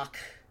unlock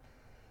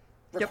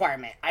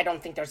requirement. Yep. I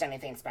don't think there's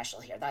anything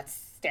special here. That's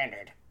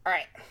standard. All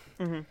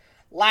right.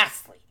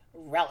 Lastly,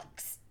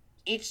 relics.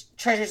 Each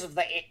treasures of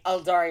the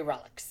Eldari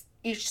relics.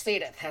 Each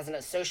Sadith has an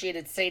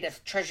associated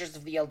Sadith treasures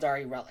of the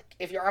Eldari relic.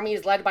 If your army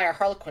is led by a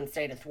Harlequin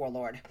Sadith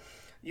warlord,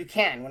 you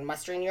can, when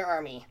mustering your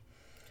army...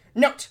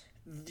 Note,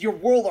 your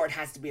warlord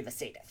has to be the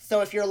Sadith.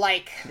 So if you're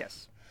like...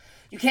 Yes.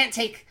 You can't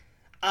take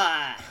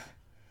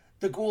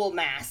the Ghoul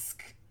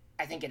Mask,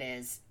 I think it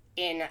is,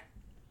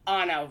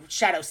 on a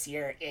Shadow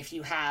Seer if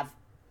you have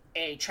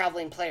a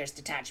Traveling Players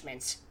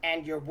detachment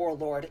and your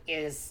warlord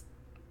is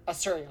a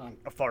Surion.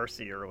 A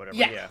Farseer or whatever,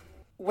 yeah.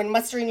 When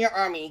mustering your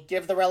army,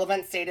 give the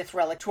relevant Sadith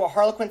relic to a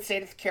Harlequin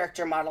Sadith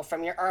character model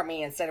from your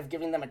army instead of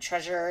giving them a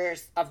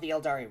Treasures of the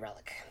Eldari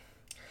relic.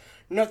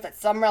 Note that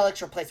some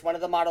relics replace one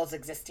of the model's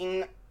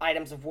existing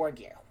items of war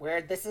gear.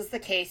 Where this is the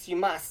case, you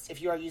must, if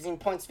you are using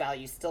points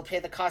values, still pay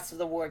the cost of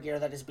the war gear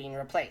that is being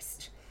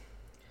replaced.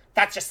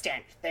 That's just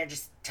standard. They're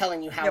just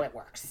telling you how it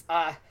works.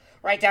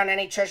 Write down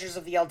any treasures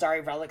of the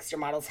Eldari relics your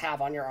models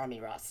have on your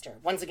army roster.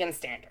 Once again,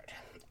 standard.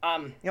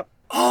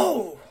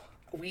 Oh!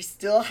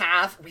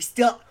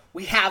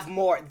 We have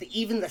more.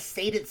 Even the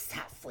Sadiths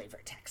have flavor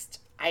text.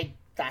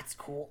 That's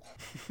cool.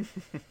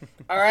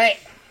 Alright.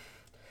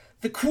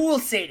 The cool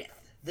Sadith.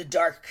 The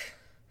Dark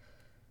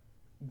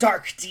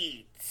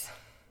Deeds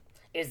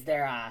is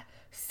their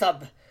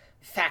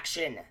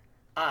sub-faction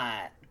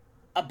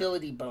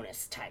ability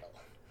bonus title.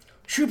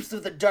 Troops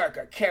of the Dark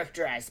are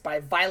characterized by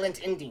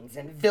violent endings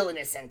and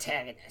villainous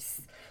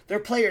antagonists. Their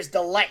players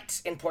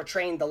delight in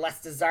portraying the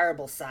less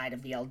desirable side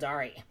of the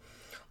Eldari,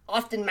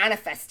 often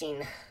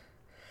manifesting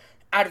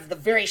out of the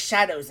very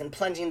shadows and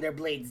plunging their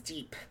blades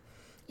deep.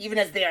 Even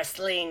as they are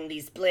slaying,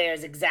 these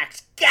players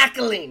exact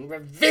cackling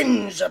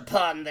revenge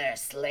upon their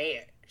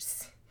slayers.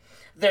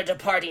 Their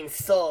departing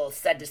souls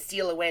said to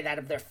steal away that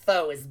of their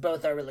foe as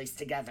both are released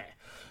together.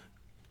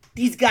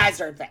 These guys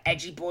are the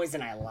edgy boys,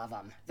 and I love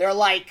them. They're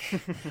like...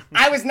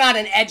 I was not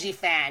an edgy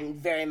fan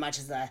very much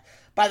as a...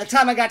 By the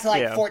time I got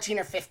to 14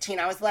 or 15,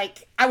 I was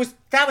like...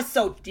 That was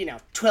so,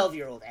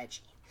 12-year-old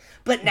edgy.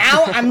 But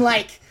now I'm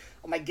like,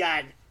 oh my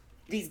god,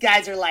 these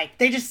guys are like...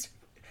 They're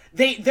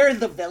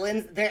the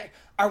villains.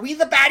 Are we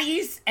the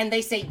baddies? And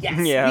they say, yes,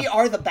 we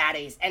are the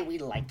baddies, and we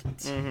like it.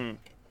 Mm-hmm.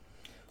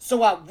 So,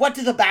 what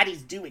do the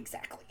baddies do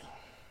exactly?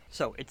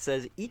 So, it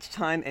says, each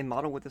time a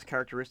model with this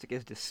characteristic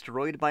is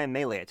destroyed by a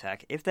melee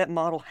attack, if that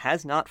model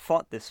has not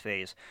fought this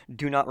phase,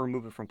 do not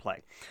remove it from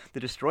play.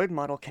 The destroyed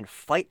model can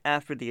fight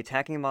after the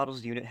attacking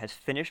model's unit has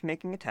finished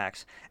making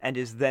attacks, and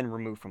is then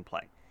removed from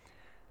play.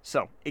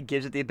 So, it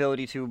gives it the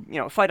ability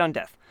to, fight on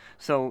death.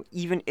 So,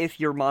 even if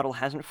your model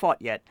hasn't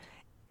fought yet,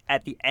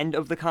 at the end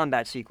of the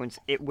combat sequence,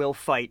 it will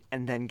fight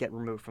and then get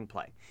removed from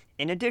play.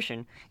 In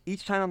addition,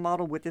 each time a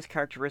model with this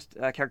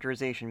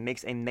characterization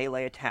makes a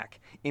melee attack,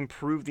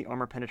 improve the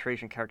armor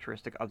penetration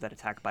characteristic of that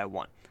attack by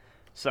 1.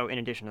 So in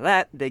addition to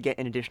that, they get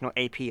an additional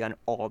AP on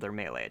all their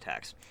melee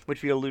attacks,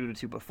 which we alluded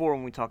to before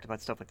when we talked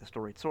about stuff like the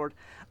Storied Sword.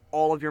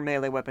 All of your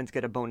melee weapons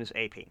get a bonus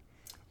AP.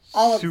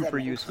 All of Super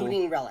them, useful.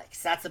 Including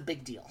relics. That's a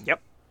big deal.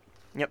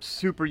 Yep,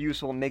 super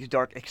useful, makes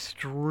Dark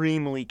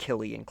extremely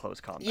killy in close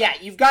combat. Yeah,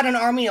 you've got an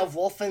army of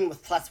Wolfen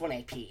with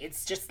 +1 AP.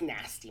 It's just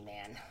nasty,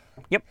 man.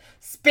 Yep.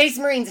 Space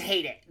Marines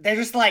hate it. They're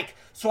just like,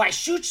 so I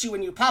shoot you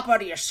when you pop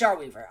out of your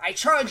Starweaver. I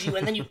charge you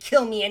and then you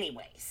kill me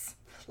anyways.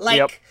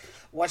 Like,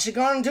 what you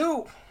gonna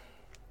do?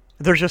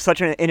 There's just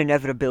such an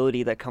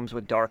inevitability that comes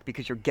with Dark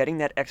because you're getting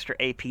that extra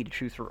AP to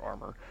chew through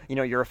armor. You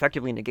know, you're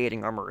effectively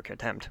negating armor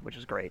attempt, which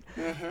is great.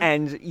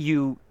 And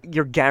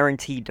you're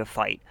guaranteed to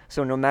fight.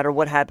 So no matter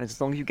what happens,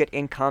 as long as you get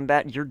in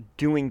combat, you're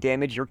doing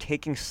damage, you're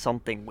taking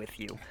something with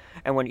you.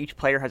 And when each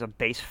player has a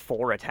base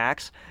 4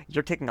 attacks,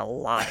 you're taking a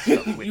lot of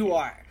stuff with you. You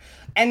are.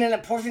 And an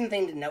important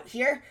thing to note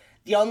here,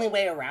 the only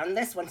way around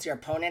this, once your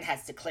opponent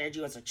has declared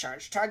you as a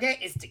charge target,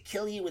 is to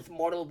kill you with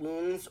mortal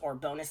wounds or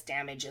bonus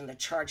damage in the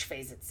charge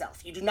phase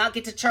itself. You do not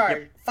get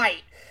to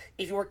fight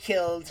if you were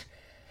killed.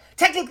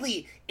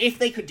 Technically, if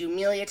they could do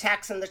melee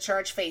attacks in the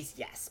charge phase,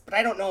 yes. But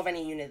I don't know of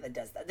any unit that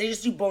does that. They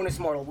just do bonus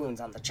mortal wounds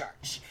on the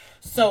charge.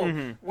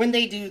 So when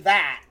they do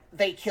that,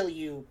 they kill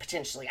you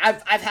potentially.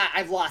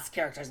 I've lost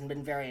characters and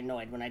been very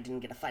annoyed when I didn't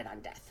get a fight on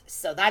death.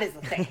 So that is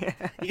the thing.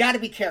 You got to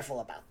be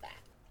careful about that.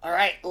 All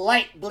right,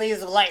 Light,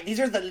 Blaze of Light. These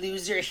are the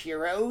loser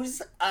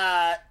heroes.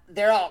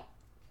 They're all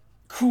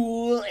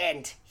cool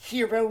and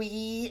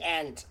hero-y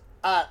and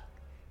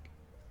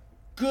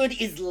good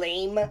is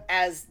lame,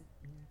 as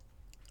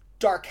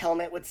Dark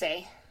Helmet would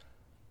say.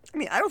 I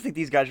mean, I don't think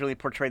these guys really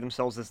portray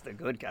themselves as the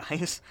good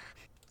guys.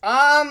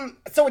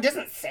 So it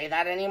doesn't say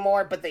that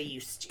anymore, but they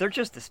used to. They're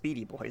just the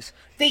speedy boys.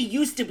 They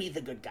used to be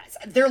the good guys.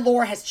 Their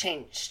lore has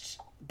changed.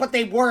 But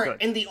they were,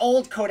 Good. in the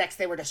old Codex,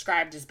 they were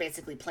described as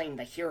basically playing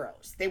the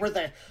heroes. They were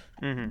the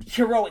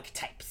heroic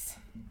types.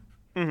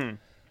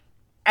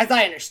 As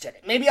I understood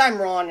it. Maybe I'm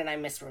wrong and I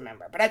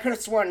misremember, but I could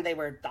have sworn they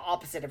were the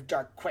opposite of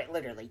Dark, quite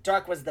literally.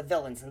 Dark was the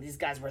villains, and these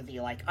guys were the,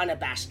 like,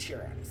 unabashed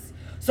heroes.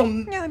 So,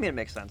 Yeah, I mean, it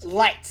makes sense.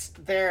 Light,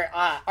 their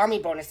army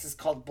bonus is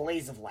called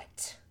Blaze of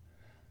Light.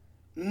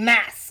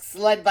 Masks,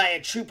 led by a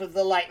troop of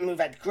the light,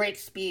 move at great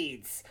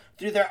speeds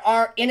through their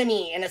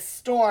enemy in a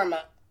storm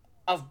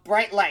of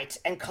bright light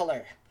and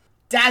color,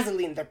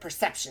 dazzling their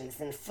perceptions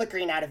and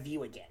flickering out of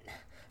view again.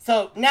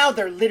 So now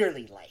they're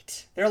literally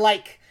light. They're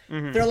like,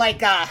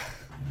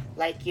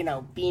 you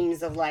know,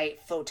 beams of light,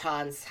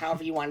 photons,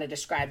 however you want to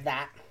describe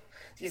that.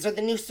 These are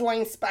the new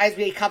soaring spies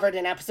we covered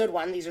in episode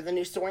 1. These are the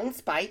new soaring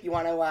spite. You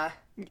want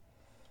to,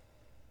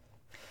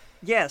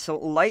 Yeah, so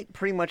Light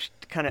pretty much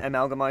kind of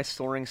amalgamized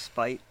Soaring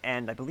Spite,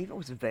 and I believe it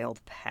was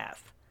Veiled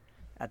Path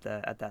at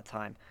that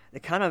time. They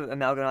kind of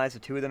amalgamized the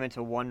two of them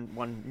into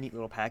one neat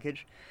little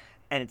package,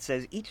 and it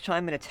says, each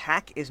time an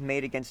attack is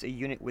made against a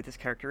unit with this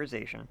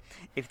characterization,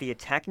 if the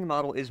attacking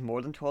model is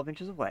more than 12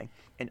 inches away,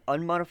 an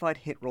unmodified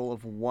hit roll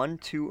of 1,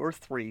 2, or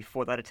 3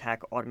 for that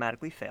attack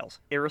automatically fails,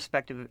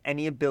 irrespective of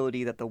any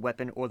ability that the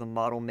weapon or the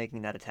model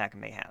making that attack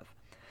may have.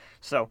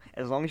 So,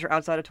 as long as you're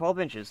outside of 12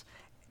 inches,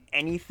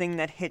 anything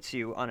that hits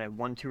you on a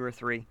 1, 2, or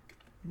 3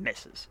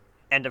 misses.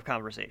 End of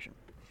conversation.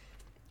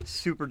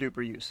 Super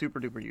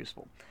duper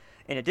useful.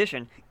 In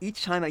addition,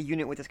 each time a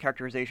unit with this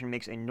characterization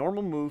makes a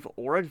normal move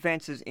or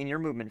advances in your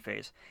movement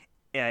phase,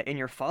 in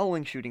your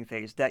following shooting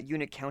phase, that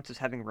unit counts as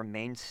having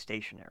remained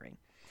stationary.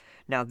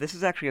 Now, this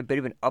is actually a bit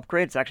of an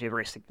upgrade. It's actually a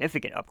very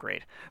significant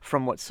upgrade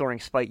from what Soaring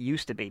Spite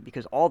used to be,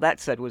 because all that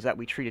said was that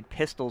we treated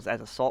pistols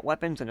as assault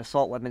weapons, and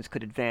assault weapons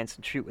could advance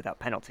and shoot without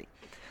penalty.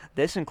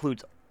 This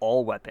includes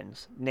all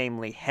weapons,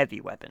 namely heavy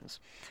weapons.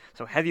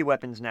 So heavy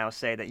weapons now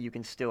say that you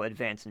can still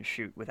advance and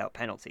shoot without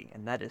penalty,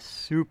 and that is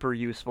super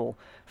useful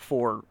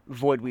for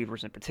Void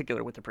Weavers in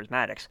particular with the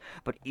prismatics,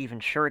 but even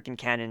shuriken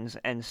cannons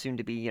and soon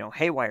to be,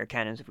 haywire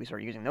cannons if we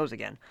start using those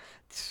again.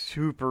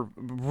 Super,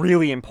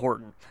 really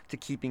important to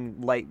keeping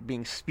Light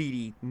being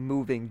speedy,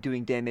 moving,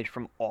 doing damage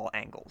from all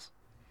angles.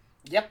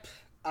 Yep.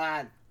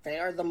 They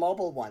are the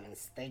mobile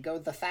ones. They go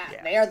the fast.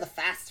 Yeah. They are the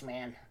fast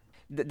man.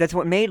 That's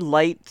what made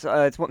Light.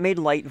 It's what made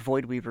Light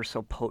Void Weaver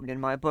so potent in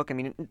my book. I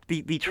mean,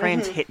 the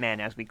trans hitman,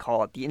 as we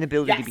call it, the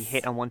inability to be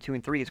hit on 1, 2,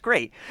 and 3 is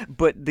great,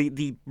 but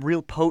the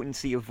real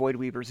potency of Void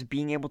Weavers,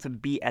 being able to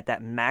be at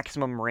that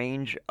maximum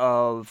range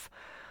of,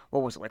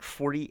 what was it, like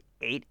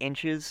 48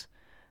 inches,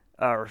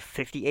 or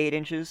 58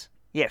 inches?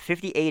 Yeah,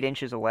 58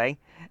 inches away,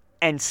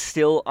 and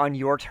still on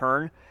your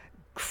turn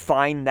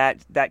find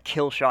that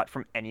kill shot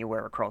from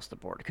anywhere across the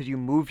board, because you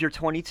move your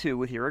 22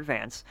 with your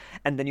advance,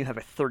 and then you have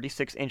a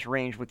 36-inch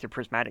range with your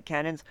prismatic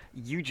cannons.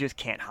 You just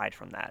can't hide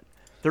from that.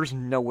 There's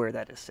nowhere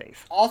that is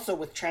safe. Also,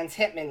 with Trans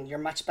Hitman, you're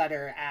much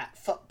better at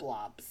foot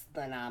blobs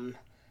than,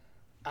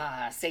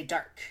 say,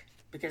 Dark,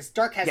 because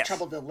Dark has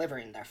trouble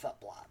delivering their foot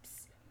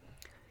blobs.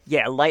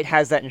 Yeah, Light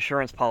has that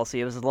insurance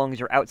policy of as long as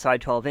you're outside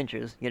 12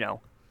 inches,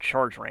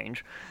 charge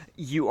range,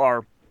 you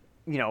are,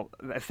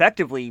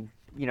 effectively,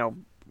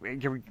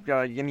 you're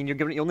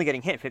only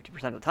getting hit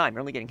 50% of the time.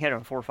 You're only getting hit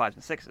on 4, 5s,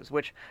 and 6s.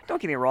 Which,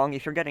 don't get me wrong,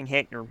 if you're getting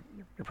hit, you're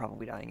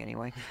probably dying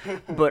anyway.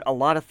 But a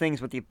lot of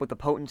things with the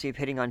potency of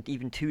hitting on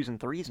even 2s and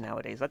 3s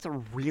nowadays, that's a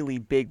really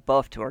big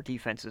buff to our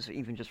defenses,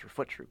 even just for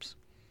foot troops.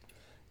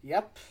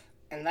 Yep,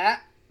 and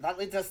that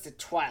leads us to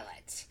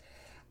Twilight.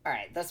 All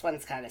right, this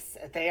one's kind of.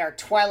 They are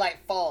Twilight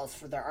Falls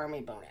for their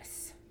army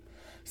bonus.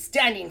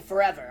 Standing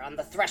forever on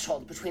the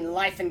threshold between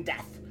life and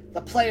death,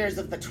 the players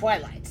of the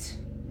Twilight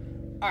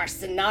are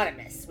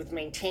synonymous with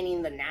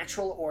maintaining the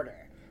natural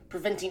order,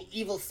 preventing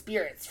evil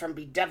spirits from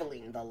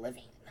bedeviling the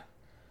living.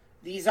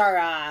 These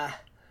are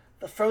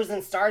the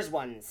Frozen Stars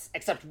ones,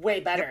 except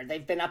way better.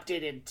 They've been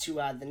updated to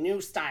the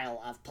new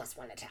style of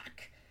 +1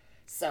 attack.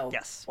 So,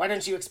 Yes. why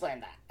don't you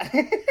explain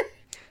that?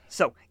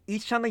 So,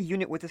 each time a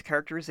unit with this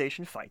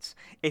characterization fights,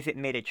 if it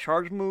made a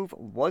charge move,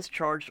 was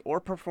charged,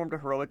 or performed a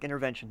heroic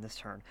intervention this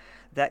turn,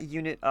 that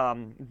unit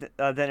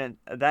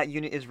that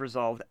unit is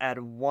resolved. Add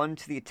 1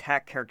 to the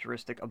attack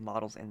characteristic of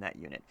models in that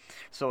unit.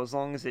 So as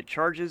long as it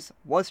charges,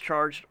 was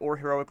charged, or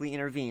heroically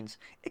intervenes,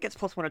 it gets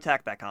 +1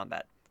 attack that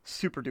combat.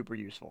 Super duper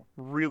useful.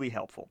 Really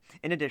helpful.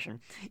 In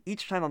addition,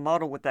 each time a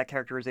model with that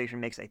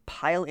characterization makes a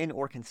pile-in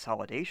or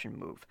consolidation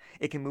move,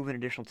 it can move an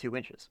additional 2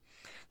 inches.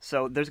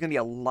 So there's going to be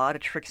a lot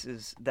of tricks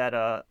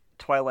that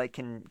Twilight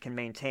can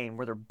maintain,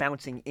 where they're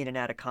bouncing in and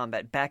out of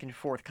combat, back and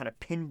forth, kind of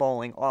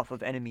pinballing off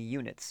of enemy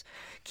units,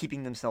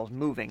 keeping themselves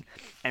moving.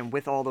 And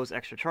with all those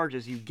extra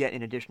charges, you get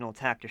an additional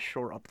attack to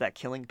shore up that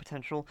killing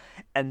potential,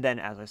 and then,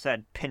 as I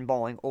said,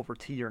 pinballing over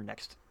to your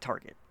next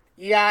target.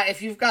 Yeah,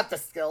 if you've got the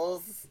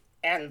skills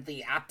and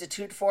the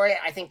aptitude for it,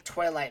 I think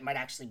Twilight might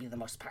actually be the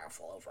most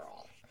powerful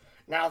overall.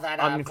 Now that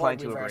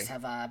Void Weavers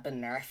have been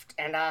nerfed.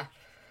 And that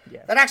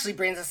actually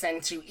brings us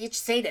into each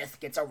Sadith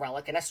gets a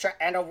relic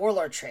and a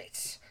warlord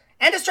trait.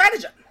 And a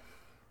stratagem.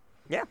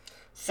 Yeah.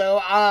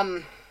 So,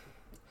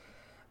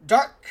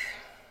 Dark.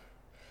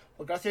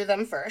 We'll go through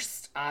them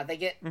first. They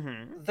get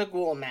the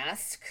Ghoul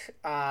Mask.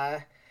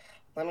 I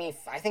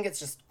think it's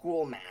just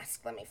Ghoul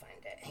Mask. Let me find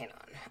it. Hang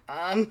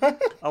on.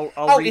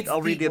 I'll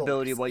read the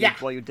ability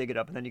while you dig it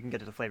up, and then you can get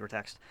to the flavor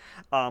text.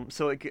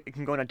 So it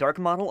can go in a dark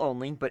model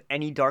only, but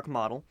any dark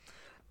model.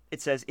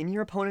 It says, in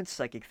your opponent's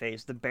psychic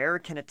phase, the bearer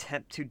can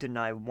attempt to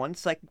deny 1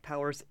 psychic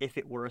powers if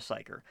it were a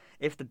psyker.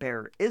 If the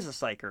bearer is a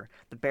psyker,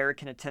 the bearer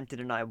can attempt to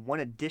deny 1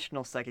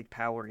 additional psychic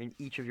power in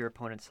each of your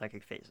opponent's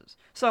psychic phases.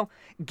 So,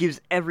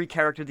 gives every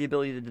character the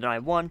ability to deny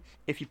 1.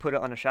 If you put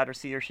it on a Shadow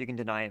Seer, she can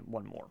deny it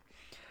 1 more.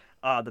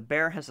 The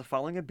bearer has the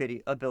following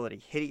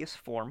ability, Hideous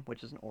Form,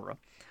 which is an aura.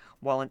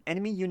 While an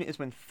enemy unit is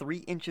within 3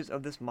 inches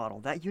of this model,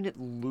 that unit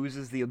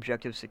loses the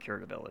objective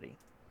secured ability.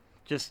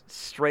 Just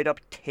straight up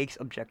takes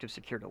objective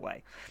secured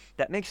away.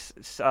 That makes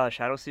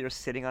Shadow Seer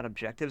sitting on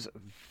objectives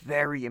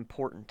very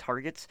important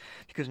targets,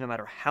 because no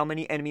matter how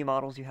many enemy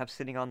models you have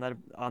sitting on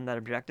that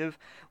objective,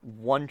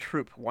 one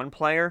troop, one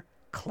player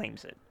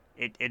claims it.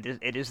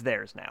 It is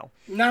theirs now.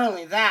 Not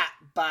only that,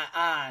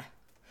 but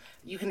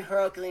you can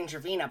heroically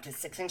intervene up to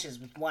 6 inches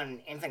with 1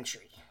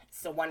 infantry.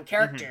 So one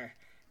character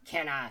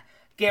can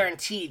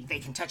guarantee they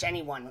can touch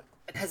anyone.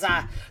 Because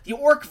the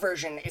Orc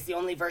version is the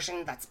only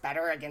version that's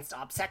better against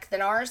OBSEC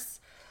than ours.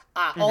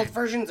 All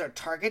versions are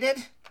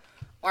targeted.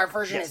 Our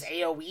version is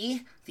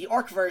AoE. The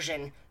Orc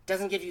version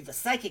doesn't give you the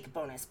psychic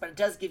bonus, but it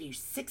does give you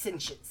 6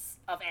 inches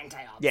of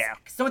anti-OBSEC. Yeah.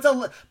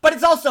 So but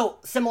it's also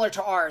similar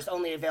to ours,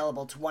 only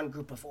available to one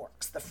group of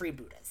orcs, the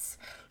Freebooters.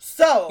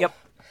 So,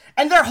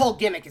 and their whole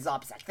gimmick is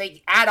OBSEC.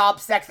 They add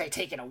OBSEC, they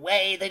take it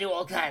away, they do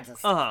all kinds of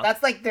stuff.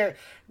 That's like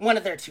one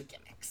of their 2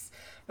 gimmicks.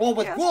 Well,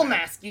 with Ghoul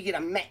Mask, you get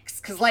a mix.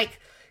 Because,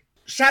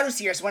 Shadow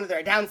Seers, one of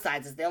their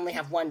downsides is they only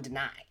have 1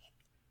 deny.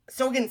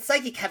 So against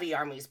psychic heavy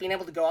armies, being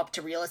able to go up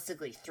to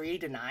realistically 3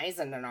 denies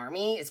in an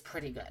army is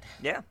pretty good.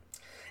 Yeah.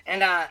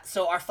 And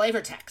so our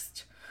flavor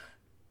text.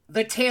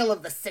 The Tale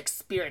of the 6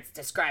 Spirits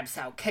describes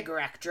how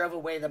Kegarak drove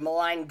away the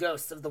malign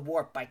ghosts of the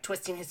warp by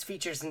twisting his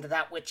features into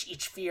that which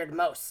each feared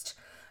most,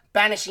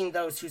 banishing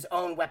those whose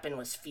own weapon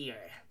was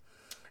fear.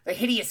 The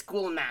hideous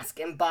Ghoul Mask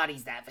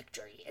embodies that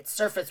victory, its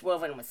surface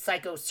woven with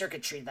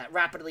psycho-circuitry that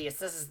rapidly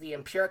assesses the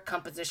empiric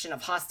composition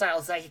of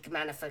hostile psychic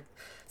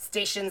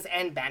manifestations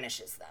and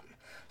banishes them.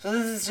 So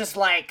this is just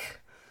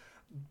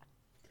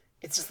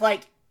it's just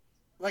like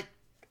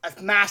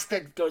a mask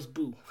that goes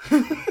boo.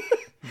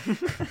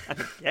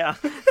 Yeah.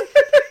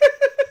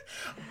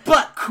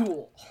 But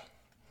cool.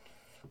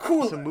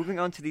 Cooler. So moving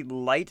on to the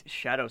Light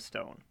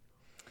Shadowstone.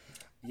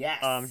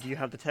 Yes. Do you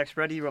have the text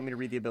ready? You want me to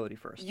read the ability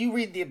first? You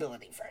read the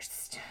ability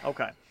first.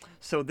 Okay.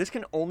 So this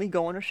can only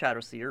go on a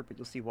Shadow Seer, but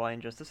you'll see why in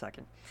just a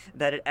second.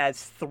 That it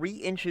adds 3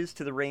 inches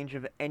to the range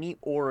of any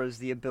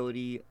auras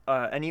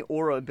any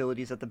aura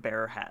abilities that the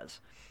bearer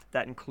has.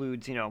 That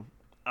includes, Veil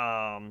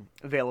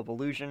of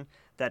Illusion.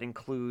 That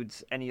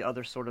includes any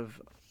other sort of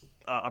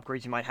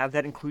upgrades you might have.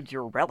 That includes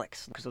your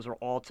relics, because those are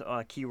all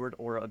keyword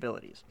aura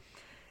abilities.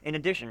 In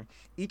addition,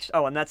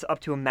 and that's up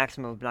to a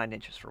maximum of 9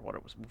 inches for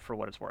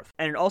what it's worth.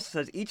 And it also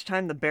says each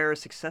time the bearer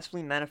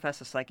successfully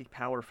manifests a psychic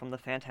power from the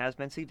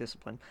Phantasmancy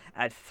discipline,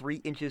 add 3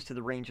 inches to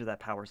the range of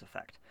that power's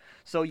effect.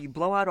 So you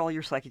blow out all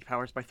your psychic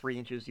powers by 3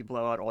 inches, you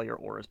blow out all your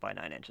auras by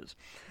 9 inches.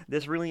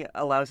 This really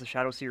allows the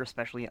Shadow Seer,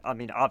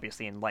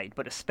 obviously in light,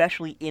 but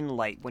especially in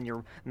light when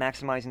you're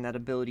maximizing that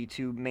ability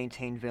to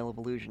maintain Veil of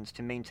Illusions,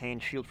 to maintain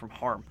Shield from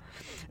Harm.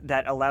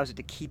 That allows it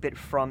to keep it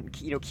from,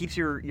 keeps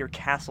your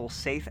castle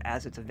safe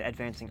as it's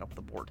advancing up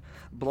the board.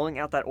 Blowing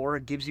out that aura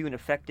gives you an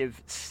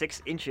effective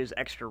 6 inches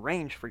extra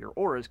range for your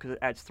auras, because it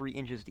adds 3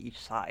 inches to each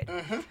side.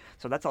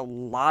 So that's a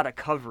lot of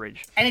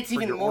coverage. And it's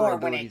even more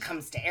when it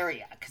comes to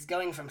area, because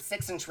going from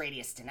 6-inch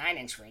radius to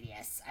 9-inch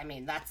radius,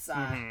 that's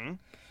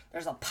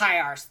there's a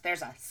pi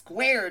there's a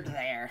squared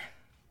there.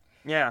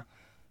 Yeah.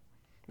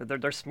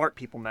 There's smart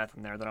people math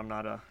in there that I'm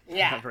not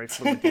Yeah. not very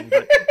fluent in,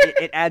 but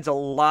it adds a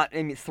lot.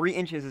 I mean, 3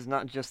 inches is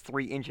not just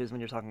 3 inches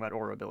when you're talking about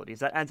aura abilities.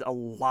 That adds a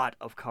lot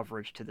of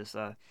coverage to this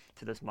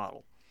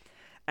model,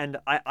 and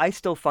I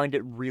still find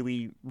it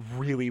really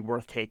really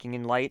worth taking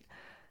in light.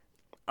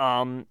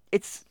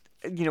 It's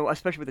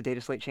especially with the data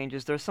slate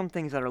changes, there's some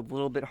things that are a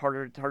little bit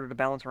harder to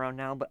balance around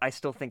now, but I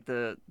still think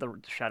the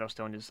Shadow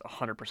Stone is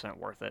 100%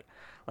 worth it.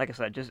 Like I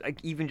said, just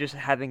even just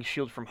having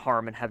Shield from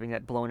Harm and having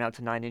that blown out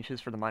to 9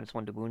 inches for the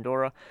 -1 to wound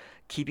aura,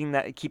 keeping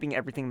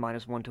everything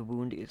 -1 to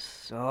wound is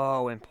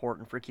so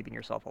important for keeping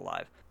yourself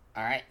alive.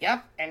 All right.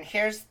 Yep. And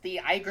here's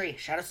I agree.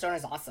 Shadowstone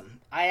is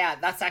awesome.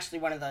 That's actually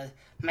one of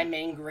my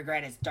main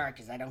regret is Dark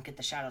is I don't get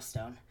the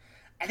Shadowstone.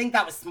 I think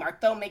that was smart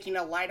though, making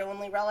a light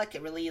only relic.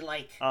 It really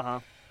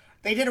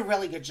they did a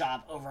really good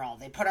job overall.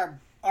 They put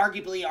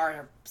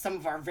arguably some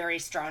of our very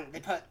strong.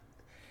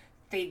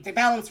 They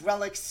balanced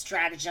relics,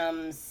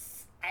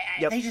 stratagems.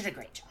 Yep. They did a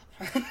great job.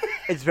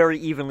 It's very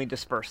evenly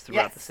dispersed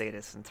throughout Yes. the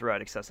status and throughout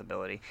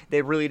accessibility.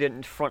 They really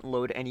didn't front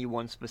load any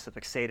one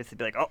specific status to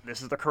be like, oh,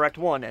 this is the correct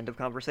one. End of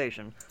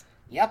conversation.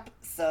 Yep.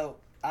 So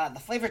the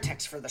flavor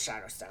text for the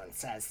Shadowstone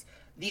says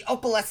the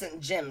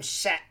opalescent gem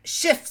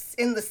shifts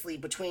endlessly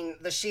between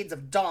the shades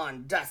of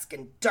dawn, dusk,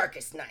 and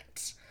darkest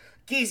night.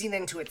 Gazing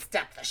into its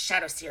depth, the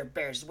Shadowseer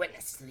bears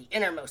witness to the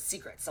innermost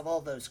secrets of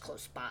all those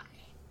close by.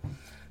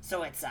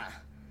 So it's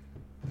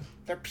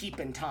they're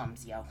peeping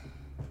toms, yo.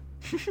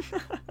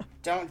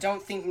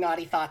 Don't think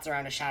naughty thoughts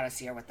around a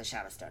Shadowseer with the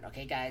Shadowstone,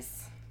 okay,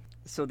 guys?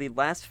 So the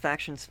last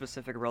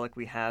faction-specific relic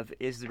we have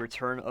is the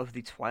return of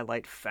the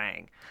Twilight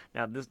Fang.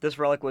 Now, this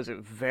relic was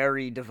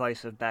very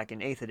divisive back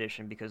in 8th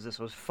edition because this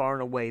was far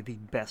and away the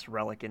best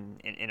relic in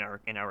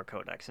our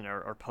codex, in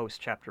our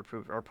post-chapter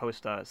proof or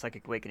post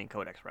Psychic Awakening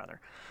codex rather.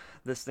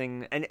 This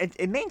thing, and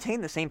it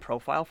maintained the same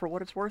profile for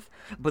what it's worth,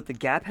 but the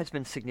gap has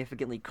been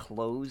significantly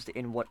closed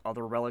in what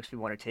other relics we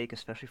want to take,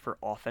 especially for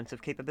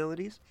offensive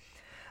capabilities.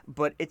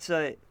 But its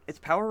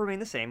power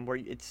remained the same, where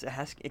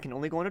it can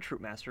only go on a Troop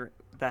Master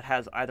that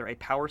has either a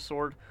Power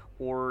Sword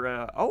or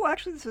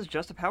actually this is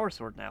just a Power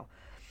Sword now.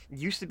 It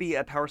used to be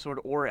a Power Sword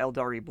or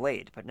Eldari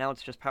Blade, but now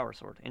it's just Power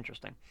Sword.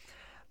 Interesting.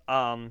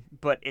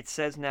 But it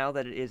says now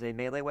that it is a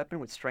melee weapon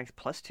with Strength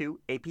 +2,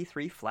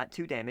 AP3, flat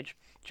 2 damage,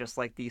 just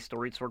like the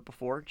Storied Sword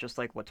before, just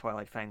like what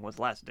Twilight Fang was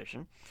last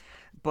edition.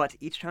 But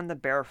each time the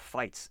bearer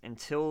fights,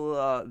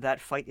 until that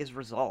fight is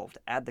resolved,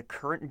 add the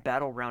current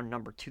battle round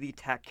number to the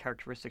attack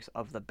characteristics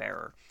of the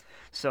bearer.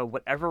 So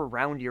whatever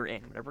round you're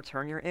in, whatever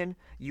turn you're in,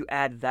 you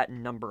add that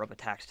number of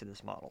attacks to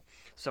this model.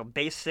 So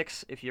base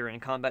 6, if you're in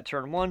combat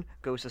turn 1,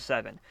 goes to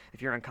 7.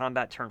 If you're in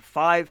combat turn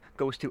 5,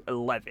 goes to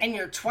 11. And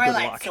you're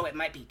Twilight, so it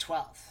might be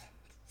 12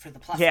 for the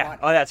 +1. Yeah,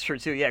 oh, that's true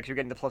too. Yeah, because you're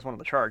getting the +1 on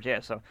the charge.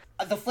 Yeah, so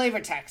The flavor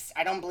text,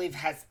 I don't believe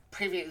has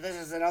this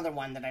is another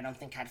one that I don't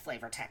think had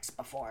flavor text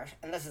before,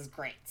 and this is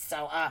great.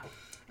 So,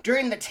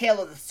 during the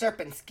Tale of the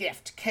Serpent's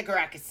gift,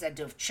 Kegarak is said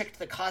to have tricked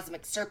the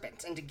cosmic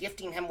serpent into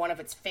gifting him one of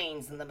its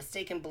fangs in the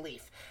mistaken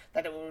belief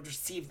that it would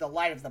receive the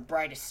light of the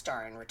brightest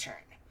star in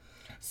return.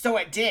 So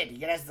it did,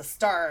 yet as the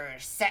star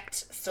set,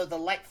 so the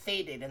light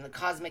faded, and the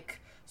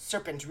cosmic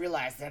serpent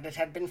realized that it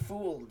had been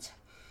fooled.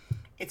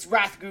 Its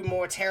wrath grew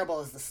more terrible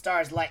as the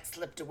star's light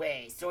slipped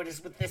away, so it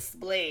is with this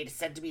blade,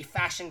 said to be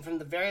fashioned from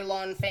the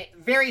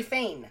very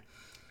fane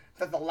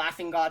that the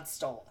laughing god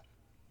stole.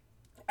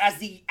 As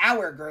the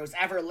hour grows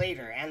ever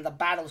later, and the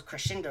battle's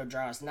crescendo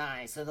draws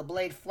nigh, so the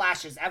blade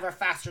flashes ever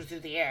faster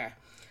through the air,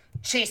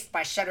 chased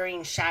by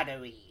shuddering,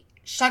 shadowy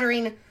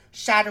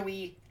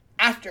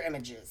after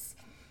images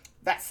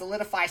that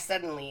solidify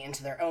suddenly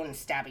into their own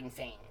stabbing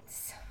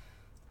fangs.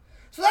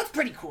 So that's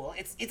pretty cool.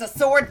 It's a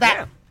sword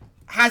that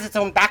has its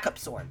own backup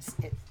swords.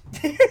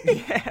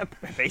 yeah,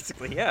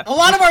 basically, yeah. A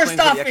lot of our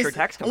stuff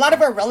from.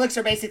 our relics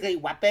are basically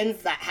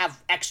weapons that have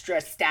extra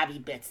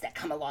stabby bits that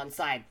come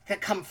alongside,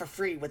 that come for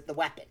free with the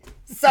weapon.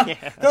 So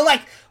they're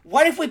like,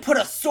 what if we put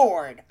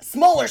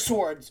smaller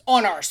swords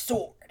on our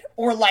sword?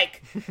 Or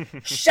like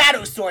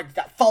shadow swords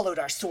that followed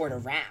our sword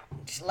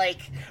around. Like,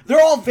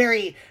 they're all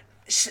very...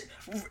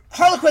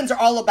 Harlequins are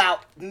all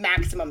about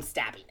maximum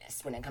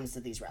stabbiness when it comes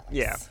to these relics.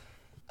 Yeah.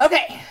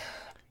 Okay.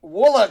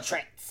 Warlord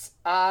traits.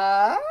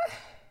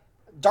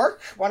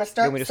 Dark, want to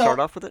start? You want me to start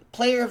off with it?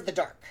 Player of the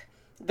Dark.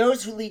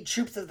 Those who lead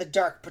troops of the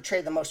Dark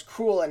portray the most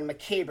cruel and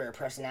macabre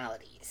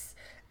personalities,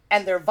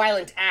 and their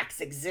violent acts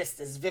exist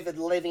as vivid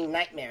living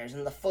nightmares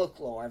in the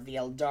folklore of the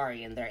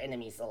Eldari and their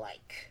enemies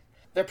alike.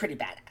 They're pretty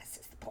badass,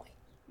 is the point.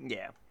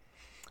 Yeah.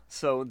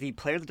 So the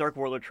Player of the Dark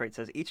Warlord trait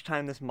says each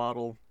time this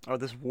model, or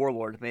this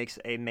warlord, makes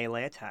a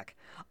melee attack,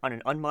 on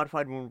an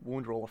unmodified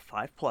wound roll of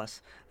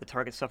 5+, the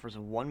target suffers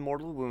 1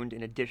 mortal wound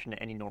in addition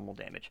to any normal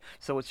damage.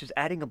 So it's just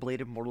adding a blade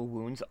of mortal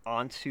wounds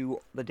onto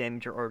the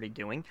damage you're already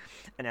doing.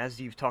 And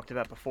as you've talked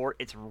about before,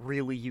 it's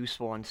really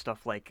useful on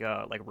stuff like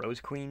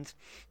Rose Queens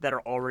that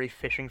are already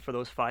fishing for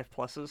those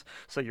 5+.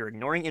 So you're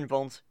ignoring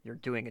invulns, you're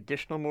doing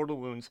additional mortal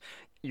wounds,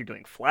 you're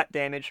doing flat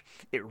damage.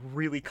 It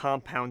really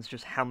compounds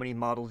just how many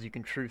models you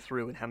can chew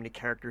through and how many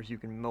characters you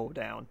can mow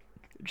down.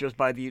 just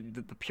by the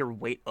pure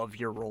weight of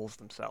your rolls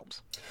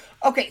themselves.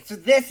 Okay, so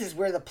this is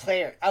where the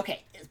player.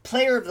 Okay,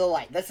 player of the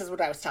light. This is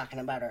what I was talking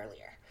about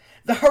earlier.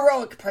 The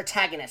heroic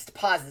protagonist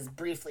pauses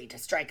briefly to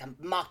strike a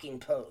mocking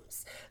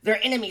pose, their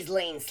enemies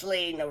laying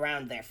slain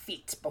around their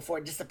feet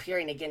before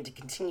disappearing again to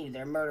continue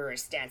their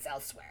murderous stance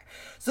elsewhere.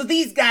 So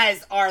these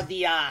guys are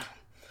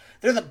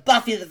they're the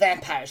Buffy the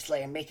Vampire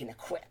Slayer making a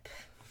quip.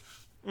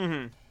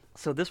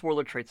 So this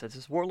warlord trait says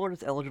this warlord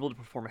is eligible to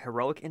perform a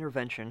heroic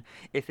intervention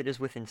if it is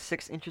within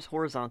 6 inches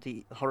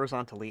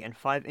horizontally and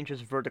 5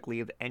 inches vertically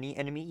of any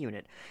enemy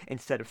unit,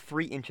 instead of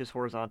 3 inches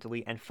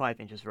horizontally and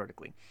 5 inches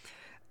vertically.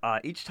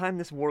 Each time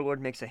this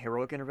warlord makes a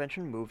heroic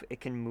intervention move,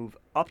 it can move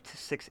up to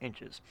 6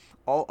 inches.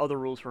 All other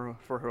rules for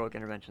heroic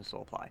interventions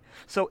still apply.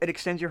 So it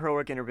extends your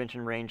heroic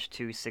intervention range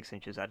to 6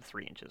 inches out of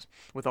 3 inches,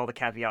 with all the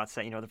caveats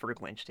that, the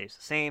vertical inch stays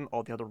the same,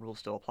 all the other rules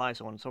still apply,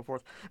 so on and so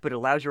forth. But it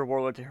allows your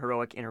warlord to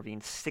heroic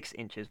intervene 6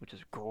 inches, which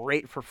is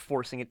great for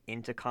forcing it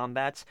into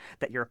combats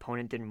that your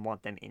opponent didn't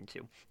want them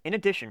into. In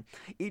addition,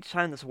 each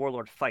time this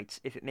warlord fights,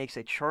 if it makes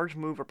a charge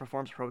move or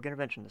performs heroic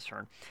intervention this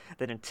turn,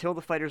 then until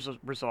the fight is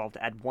resolved,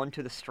 add 1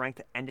 to the strength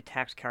and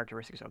attacks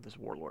characteristics of this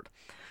warlord.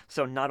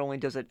 So not only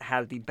does it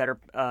have the better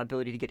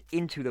ability to get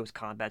into those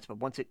combats, but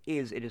once it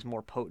is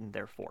more potent,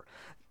 therefore.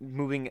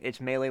 Moving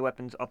its melee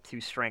weapons up to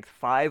strength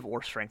 5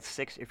 or strength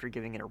 6 if you're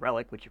giving it a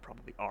relic, which you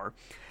probably are,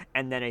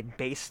 and then a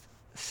base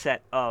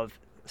set of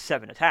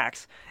 7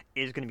 attacks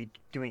is going to be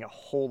doing a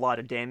whole lot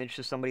of damage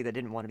to somebody that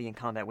didn't want to be in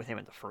combat with him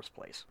in the first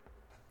place.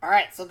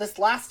 Alright, so this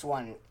last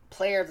one,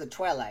 Player of the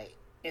Twilight,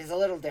 is a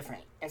little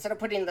different. Instead of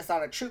putting this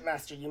on a Troop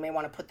Master, you may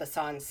want to put this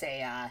on,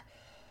 say,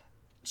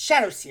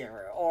 Shadow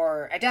Seer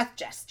or a Death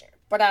Jester.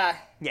 But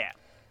yeah,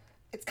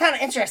 it's kind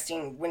of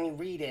interesting when you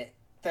read it.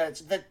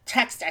 The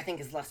text, I think,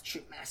 is less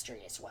Troop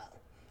Mastery as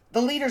well. The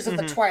leaders of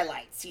the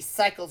Twilight see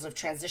cycles of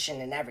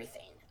transition in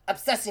everything,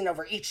 obsessing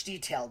over each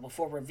detail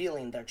before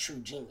revealing their true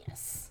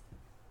genius.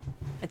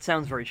 It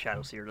sounds very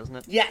Shadow Seer, doesn't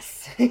it?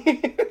 Yes.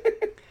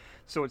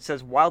 So it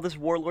says, while this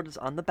warlord is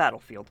on the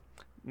battlefield,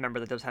 remember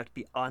that does have to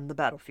be on the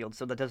battlefield,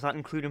 so that does not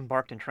include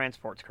embarked in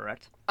transports,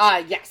 correct?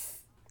 Yes.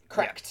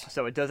 Correct. Yeah.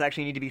 So it does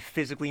actually need to be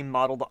physically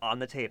modeled on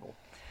the table.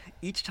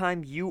 Each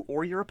time you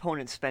or your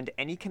opponent spend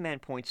any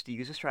command points to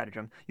use a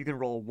stratagem, you can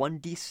roll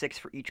 1d6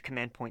 for each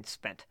command point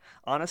spent.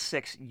 On a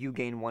 6, you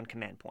gain 1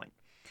 command point.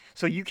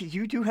 So you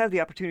do have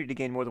the opportunity to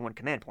gain more than 1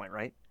 command point,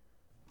 right?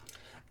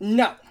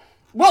 No.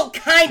 Well,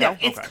 kind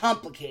of. No? It's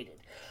complicated.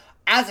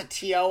 As a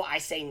TO, I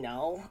say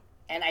no,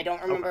 and I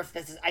don't remember if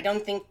this is... I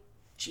don't think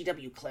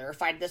GW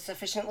clarified this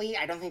sufficiently.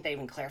 I don't think they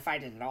even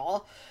clarified it at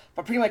all.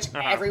 But pretty much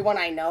everyone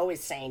I know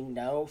is saying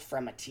no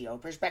from a TO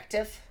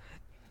perspective.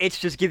 It's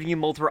just giving you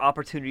multiple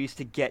opportunities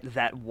to get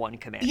that 1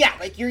 command. Yeah,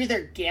 like you're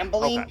either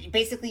gambling.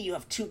 Basically, you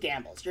have 2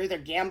 gambles. You're either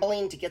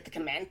gambling to get the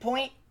command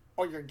point,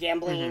 or you're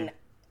gambling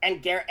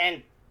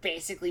and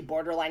basically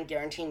borderline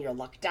guaranteeing your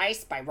luck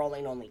dice by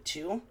rolling only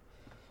 2.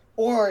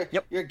 Or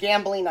you're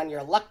gambling on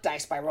your luck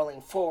dice by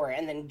rolling 4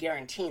 and then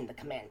guaranteeing the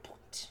command point.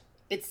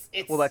 It's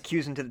Well, that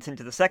cues into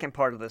the second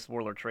part of this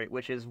warlord trait,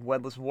 which is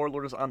when this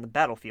warlord is on the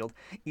battlefield,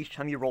 each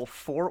time you roll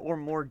 4 or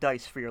more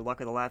dice for your Luck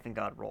of the Laughing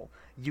God roll,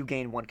 you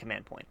gain 1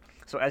 command point.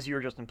 So as you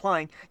were just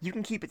implying, you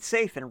can keep it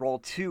safe and roll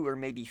 2 or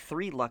maybe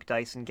 3 luck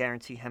dice and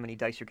guarantee how many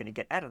dice you're going to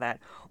get out of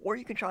that, or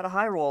you can try to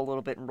high roll a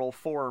little bit and roll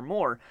 4 or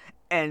more,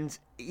 and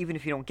even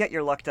if you don't get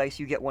your luck dice,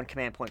 you get 1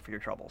 command point for your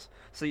troubles.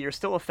 So you're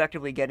still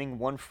effectively getting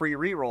 1 free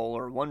reroll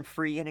or 1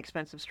 free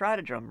inexpensive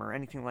stratagem or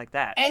anything like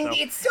that. And so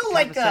it's still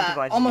like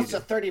almost a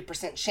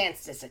 30%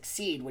 chance to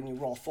succeed when you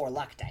roll 4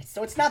 luck dice.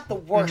 So it's not the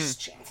worst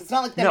chance. It's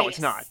not like that. No, it's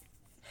not.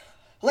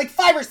 Like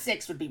 5 or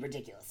 6 would be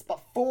ridiculous, but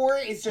 4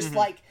 is just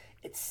like,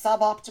 it's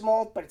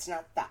suboptimal, but it's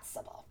not that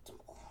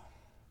suboptimal.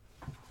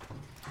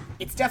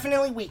 It's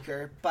definitely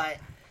weaker, but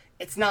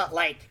it's not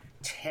like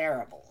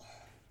terrible.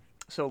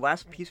 So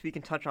last piece we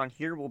can touch on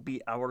here will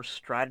be our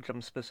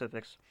stratagem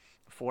specifics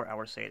for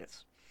our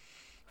Sadists.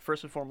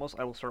 First and foremost,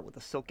 I will start with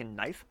the Silken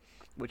Knife,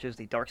 which is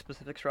the dark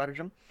specific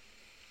stratagem.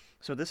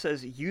 So this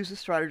says, use the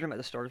stratagem at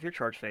the start of your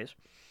charge phase.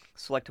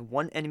 Select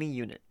 1 enemy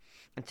unit.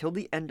 Until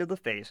the end of the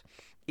phase,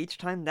 each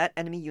time that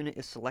enemy unit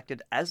is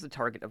selected as the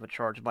target of a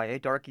charge by a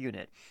dark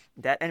unit,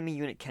 that enemy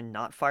unit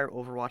cannot fire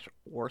Overwatch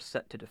or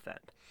set to defend.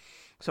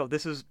 So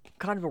this is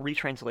kind of a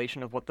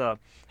retranslation of what the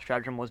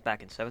stratagem was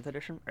back in 7th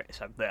edition, or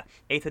the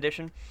 8th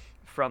edition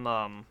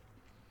from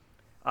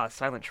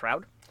Silent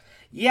Shroud.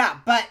 Yeah,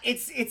 but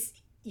it's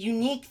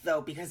unique, though,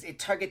 because it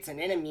targets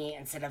an enemy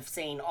instead of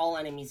saying all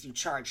enemies you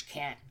charge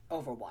can't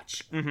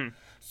Overwatch.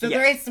 So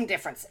there is some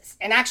differences.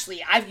 And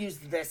actually, I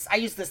used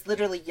this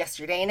literally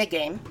yesterday in a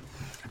game.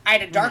 I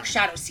had a Dark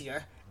Shadow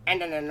Seer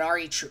and an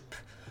Inari Troop.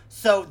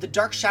 So the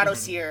Dark Shadow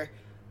Seer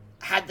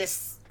had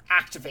this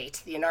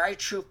activate, the Inari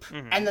Troop,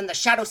 and then the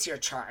Shadow Seer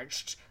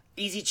charged.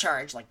 Easy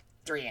charge, like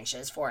 3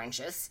 inches, 4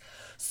 inches.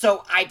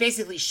 So I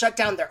basically shut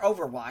down their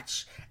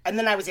Overwatch, and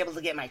then I was able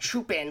to get my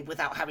troop in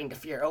without having to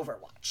fear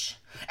Overwatch.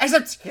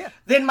 Except,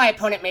 then my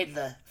opponent made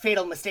the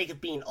fatal mistake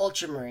of being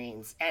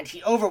Ultramarines, and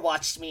he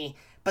Overwatched me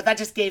But that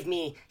just gave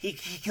me... He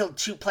killed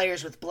 2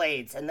 players with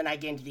blades, and then I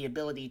gained the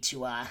ability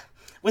to,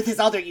 with his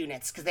other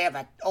units, because they have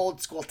an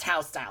old-school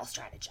Tau-style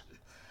stratagem,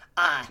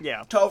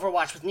 to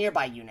overwatch with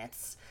nearby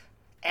units.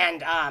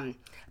 And,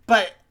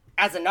 but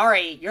as a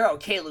Nari, you're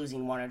okay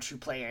losing 1 or 2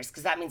 players,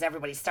 because that means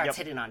everybody starts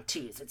hitting on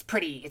 2s. It's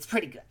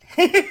pretty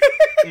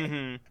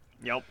good.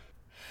 Yep.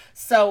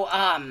 So,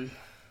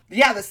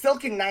 yeah, the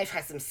Silken Knife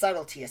has some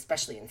subtlety,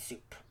 especially in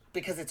Soup,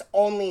 because it's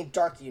only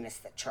dark units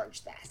that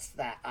charge that.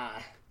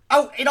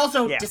 It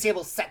also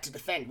disables Set to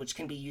Defend, which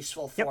can be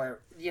useful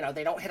for,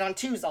 they don't hit on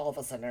 2s all of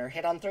a sudden, or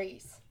hit on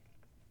 3s.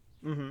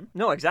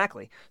 No,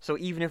 exactly. So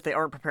even if they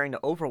aren't preparing to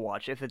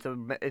Overwatch, if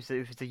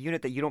it's a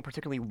unit that you don't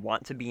particularly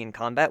want to be in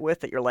combat with,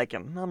 that you're like,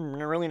 I'm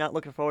really not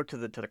looking forward to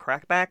the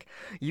crackback,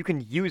 you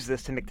can use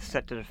this to make the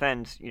Set to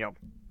Defend,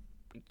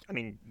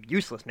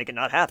 useless, make it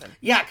not happen.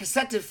 Yeah, because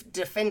Set to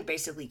Defend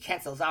basically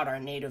cancels out our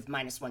native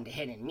 -1 to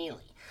hit in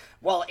melee.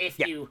 Well, if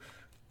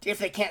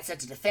they can't Set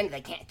to Defend,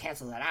 they can't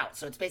cancel that out.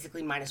 So it's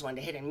basically -1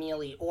 to hit in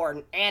melee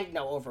and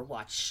no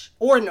Overwatch,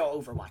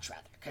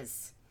 rather,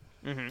 because.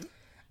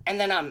 And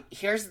then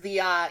here's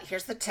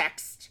the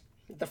text,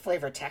 the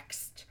flavor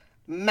text.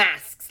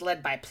 Masks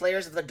led by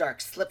players of the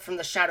dark slip from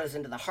the shadows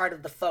into the heart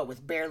of the foe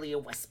with barely a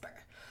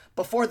whisper.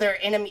 Before the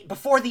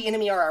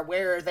enemy are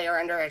aware they are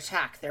under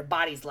attack, their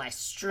bodies lie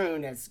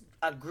strewn as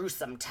a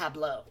gruesome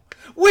tableau,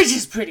 which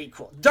is pretty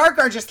cool. Dark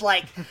are just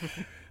like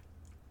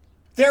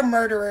they're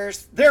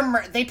murderers.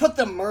 They put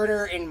the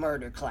murder in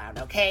Murder Cloud,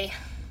 okay?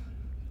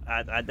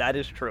 That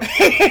is true.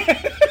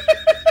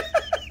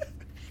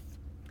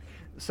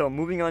 So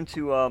moving on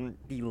to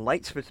the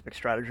light-specific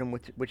stratagem,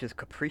 which is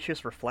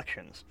Capricious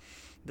Reflections.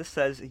 This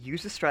says,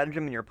 use this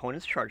stratagem in your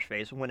opponent's charge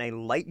phase when a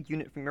light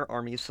unit from your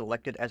army is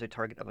selected as a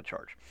target of a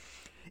charge.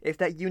 If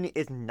that unit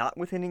is not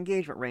within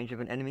engagement range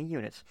of an enemy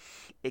unit,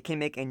 it can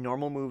make a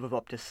normal move of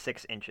up to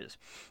 6 inches.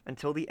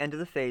 Until the end of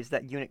the phase,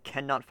 that unit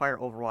cannot fire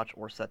Overwatch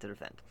or Set to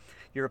Defend.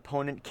 Your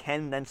opponent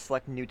can then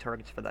select new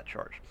targets for that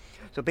charge.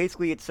 So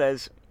basically it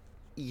says,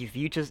 if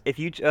you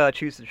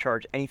choose to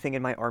charge anything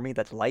in my army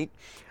that's light,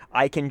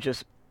 I can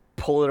just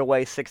pull it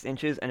away 6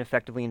 inches and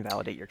effectively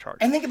invalidate your charge.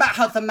 And think about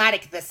how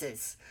thematic this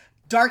is.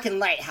 Dark and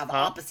light have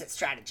opposite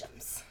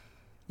stratagems.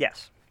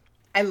 Yes.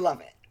 I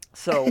love it.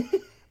 So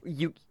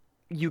you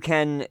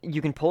can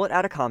pull it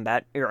out of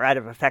combat or out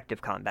of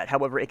effective combat.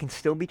 However, it can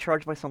still be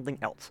charged by something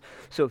else.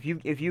 So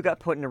if you got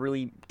put in a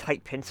really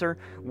tight pincer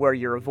where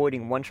you're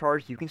avoiding one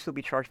charge, you can still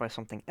be charged by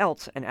something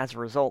else, and as a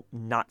result,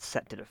 not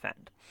Set to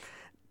Defend.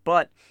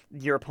 But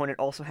your opponent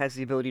also has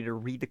the ability to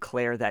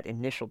redeclare that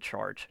initial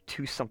charge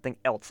to something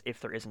else if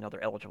there is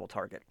another eligible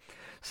target.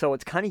 So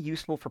it's kind of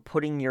useful for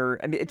putting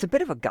it's a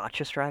bit of a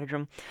gotcha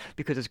stratagem,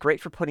 because it's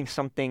great for putting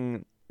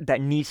something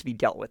that needs to be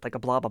dealt with, like a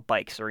blob of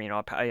bikes or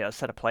a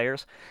set of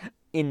players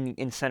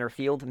in center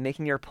field,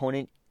 making your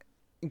opponent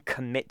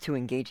commit to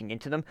engaging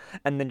into them,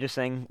 and then just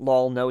saying,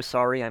 lol, no,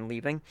 sorry, I'm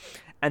leaving.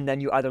 And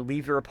then you either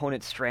leave your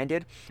opponent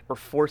stranded or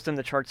force them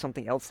to charge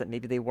something else that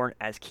maybe they weren't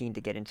as keen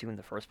to get into in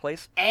the first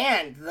place.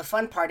 And the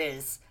fun part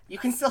is, you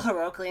can still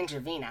heroically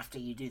intervene after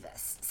you do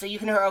this. So you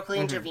can heroically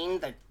intervene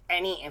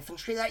any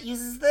infantry that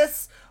uses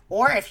this,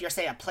 or if you're,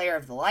 say, a player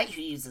of the light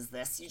who uses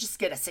this, you just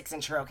get a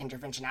 6-inch heroic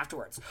intervention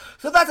afterwards.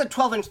 So that's a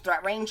 12-inch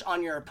threat range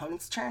on your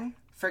opponent's turn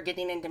for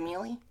getting into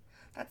melee.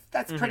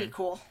 That's pretty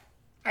cool,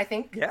 I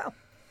think. Yeah.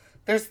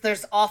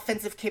 There's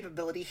offensive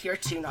capability here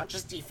too, not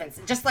just defense.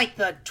 Just like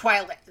the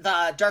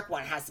Dark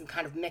one has some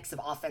kind of mix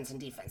of offense and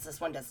defense. This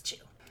one does too.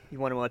 You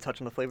want to touch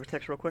on the flavor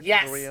text real quick?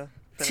 Yes.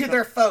 To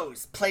their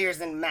foes,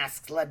 players in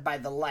masks led by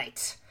the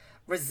light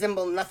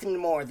resemble nothing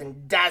more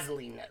than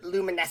dazzling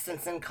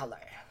luminescence and color.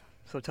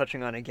 So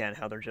touching on again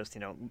how they're just,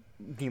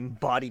 the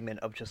embodiment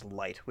of just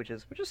light, which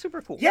is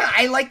super cool. Yeah,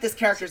 I like this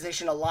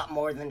characterization a lot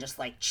more than just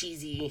like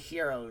cheesy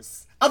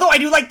heroes. Although I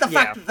do like the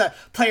fact that the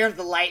player of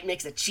the light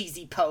makes a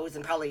cheesy pose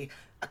and probably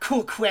a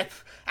cool quip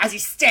as he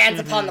stands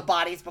upon the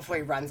bodies before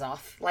he runs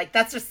off. Like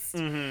that's just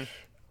that's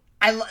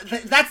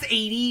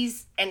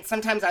 80s, and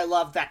sometimes I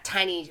love that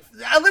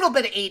a little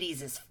bit of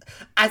 80s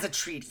as a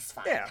treat is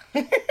fine. Yeah.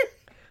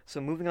 So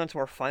moving on to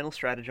our final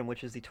stratagem,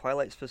 which is the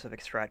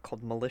Twilight-specific strat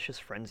called Malicious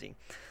Frenzy.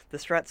 The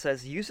strat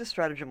says, use this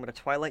stratagem when a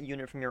Twilight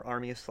unit from your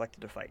army is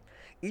selected to fight.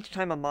 Each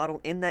time a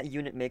model in that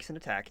unit makes an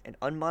attack, an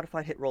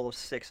unmodified hit roll of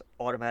 6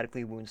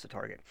 automatically wounds the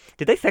target.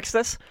 Did they fix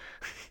this?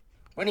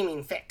 What do you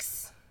mean,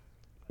 fix?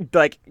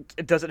 Like,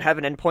 does it have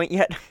an endpoint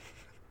yet?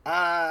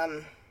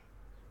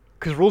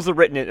 Because rules is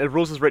written,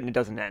 it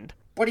doesn't end.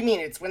 What do you mean?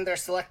 It's when they're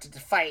selected to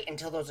fight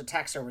until those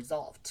attacks are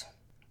resolved.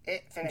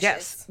 It finishes.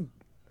 Yes.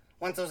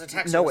 Once those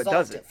attacks are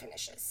resolved, it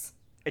finishes.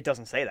 It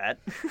doesn't say that.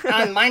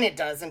 On mine it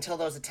does, until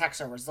those attacks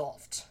are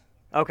resolved.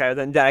 Okay,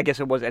 then I guess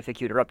it was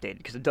FAQ'd or updated,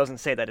 because it doesn't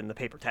say that in the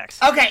paper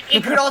text. Okay,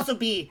 it could also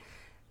be...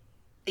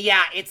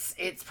 Yeah,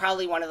 it's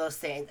probably one of those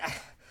things.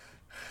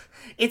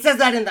 It says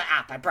that in the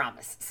app, I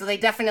promise. So they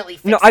definitely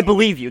fixed it. No, I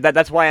believe you.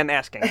 That's why I'm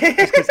asking.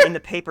 Just because in the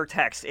paper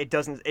text, it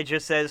doesn't... It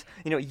just says,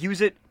 use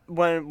it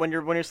when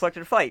you're selected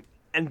to fight.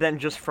 And then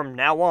just from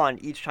now on,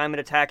 each time an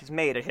attack is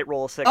made, a hit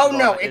roll of 6 Oh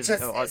is,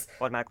 no,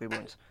 automatically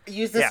wounds.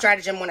 use this Yeah.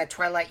 stratagem when a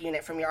Twilight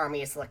unit from your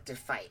army is selected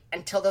to fight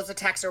until those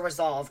attacks are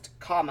resolved,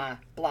 comma,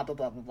 blah blah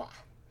blah blah blah.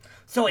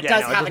 So it Yeah,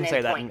 does no, it have an doesn't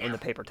say that endpoint in now. the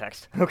paper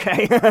text.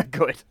 Okay,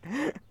 good.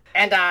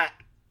 And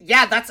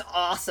yeah, that's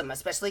awesome,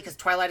 especially because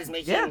Twilight is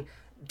making. Yeah.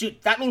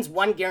 Dude, that means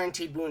one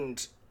guaranteed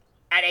wound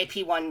at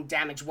AP1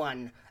 damage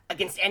 1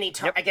 against any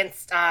Yep.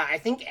 against I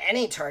think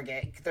any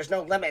target. There's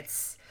no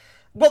limits.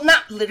 Well,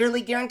 not literally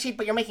guaranteed,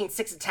 but you're making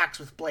 6 attacks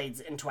with blades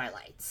in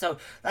Twilight. So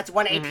that's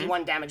one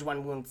AP1 damage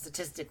 1 wound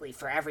statistically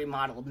for every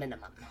model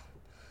minimum.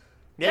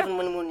 Yeah. Even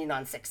when wounding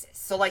on 6s.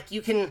 So like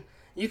you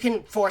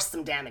can force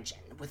some damage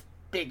in with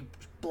big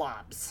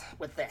blobs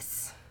with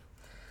this.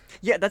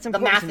 Yeah, that's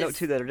important math to note is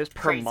too, that it is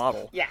per crazy.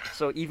 model. Yeah.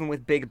 So even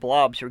with big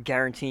blobs, you're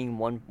guaranteeing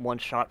one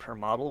shot per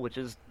model, which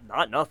is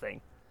not nothing.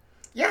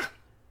 Yeah.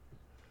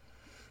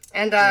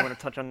 And You want to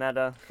touch on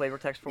that flavor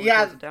text before we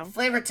yeah, close it down?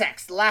 flavor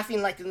text.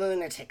 Laughing like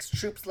lunatics,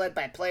 troops led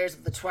by players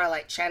of the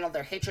Twilight channel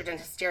their hatred and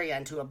hysteria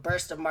into a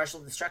burst of martial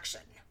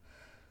destruction.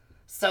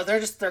 So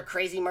they're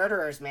crazy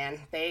murderers, man.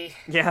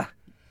 Yeah.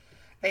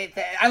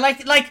 I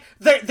like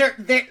they're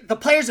the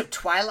players of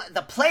Twilight.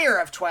 The player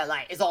of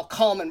Twilight is all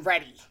calm and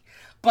ready,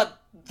 but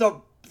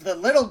the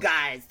little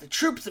guys, the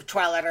troops of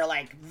Twilight, are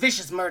like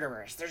vicious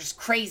murderers. They're just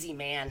crazy,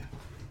 man.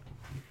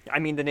 I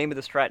mean, the name of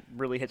the strat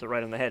really hits it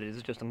right on the head. It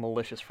is just a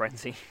malicious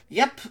frenzy.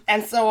 Yep.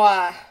 And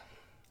so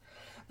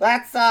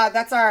that's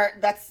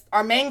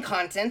our main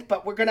content.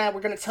 But we're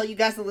gonna tell you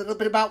guys a little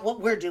bit about what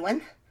we're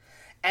doing.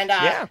 And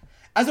Yeah.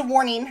 as a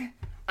warning,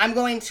 I'm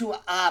going to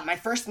my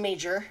first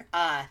major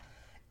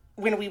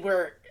when we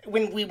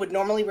would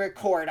normally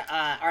record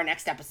our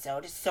next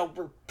episode. So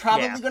we're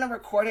probably Yeah. going to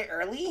record it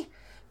early.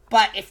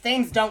 But if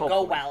things don't go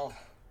Hopefully. well,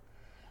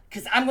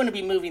 because I'm going to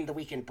be moving the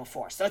weekend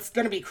before, so it's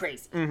going to be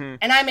crazy. Mm-hmm.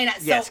 And I may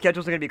not. Yeah, So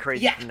schedules are going to be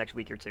crazy Yeah. for the next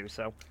week or two,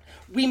 so...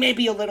 we may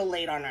be a little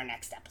late on our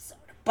next episode.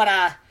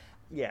 But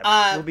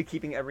Yeah, we'll be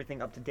keeping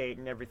everything up to date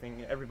and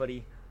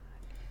everybody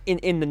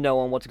in the know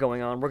on what's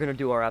going on. We're going to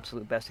do our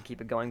absolute best to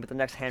keep it going, but the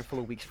next handful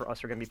of weeks for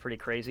us are going to be pretty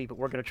crazy, but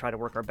we're going to try to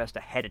work our best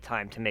ahead of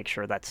time to make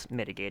sure that's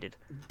mitigated.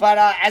 But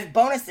as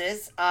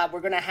bonuses,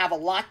 we're going to have a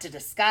lot to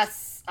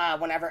discuss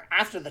whenever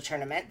after the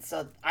tournament.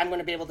 So I'm going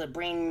to be able to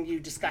bring you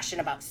discussion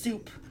about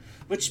soup,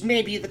 which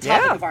may be the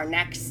topic Yeah. of our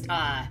next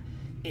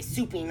is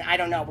souping. I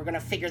don't know. We're going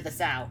to figure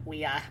this out.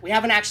 We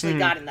haven't actually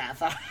gotten that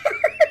far.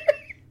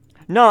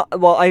 No,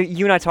 well,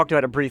 you and I talked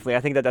about it briefly.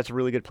 I think that's a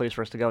really good place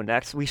for us to go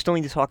next. We still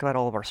need to talk about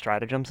all of our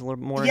stratagems a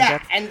little more in Yeah,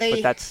 depth, and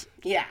but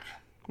yeah.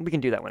 we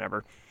can do that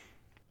whenever.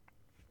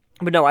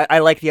 But no, I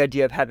like the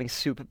idea of having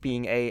soup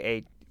being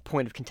a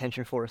point of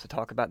contention for us to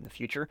talk about in the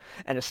future,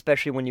 and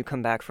especially when you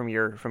come back from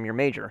your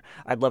major.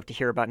 I'd love to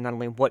hear about not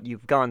only what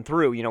you've gone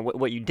through,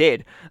 what you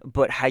did,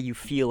 but how you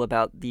feel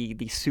about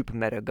the soup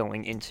meta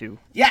going into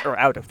or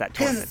out of that This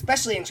is tournament.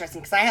 especially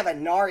interesting because I have an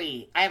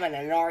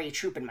Inari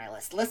troop in my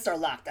list. Lists are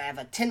locked. I have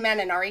a 10-man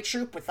Inari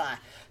troop with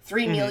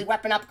 3 melee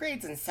weapon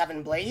upgrades and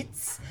 7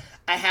 blades.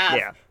 I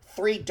have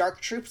 3 dark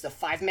troops of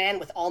 5-man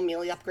with all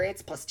melee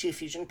upgrades plus 2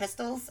 fusion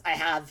pistols. I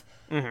have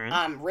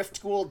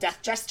Rift Ghoul Death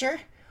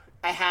Jester.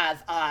 I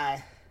have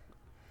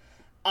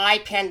Eye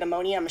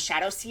Pandemonium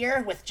Shadow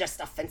Seer with just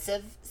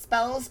offensive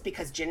spells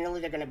because generally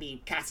they're going to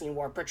be casting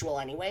Warp Ritual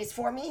anyways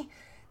for me.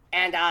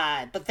 And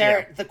but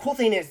the cool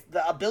thing is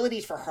the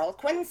abilities for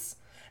Harlequins,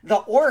 the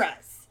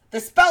auras, the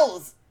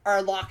spells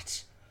are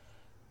locked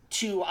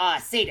to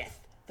Sadith.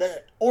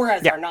 The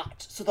auras are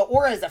not. So the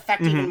aura is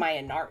affecting my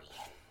Inari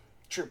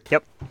troop.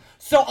 Yep.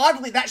 So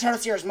oddly, that Shadow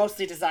Seer is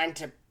mostly designed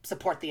to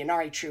support the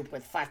Inari troop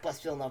with 5+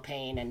 feel no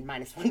pain and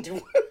 -1 to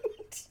wound.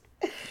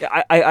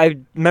 Yeah, I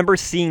remember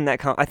seeing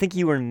that. I think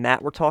you and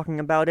Matt were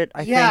talking about it.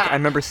 I think I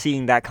remember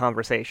seeing that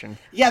conversation.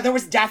 Yeah, there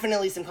was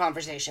definitely some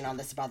conversation on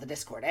this about the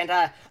Discord, and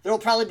there will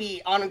probably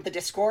be on the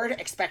Discord.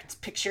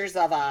 Expect pictures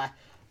of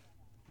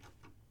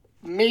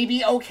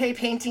maybe okay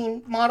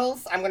painting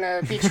models. I'm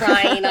gonna be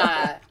trying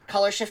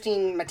color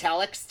shifting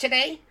metallics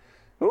today.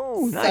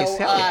 Ooh, nice. So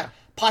Hell yeah.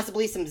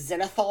 possibly some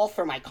Zenithal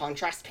for my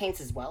contrast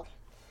paints as well.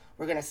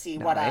 We're gonna see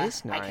what I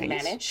can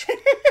manage.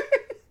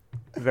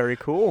 Very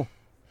cool.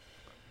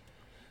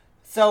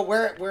 So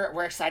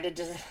we're excited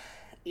to,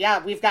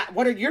 we've got.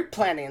 What are you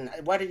planning?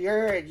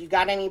 You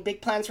got any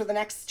big plans for the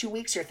next 2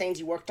 weeks or things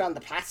you worked on the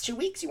past 2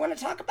 weeks you want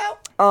to talk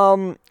about?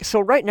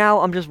 So right now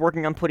I'm just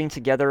working on putting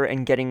together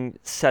and getting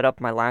set up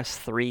my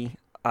last 3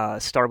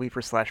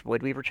 Starweaver /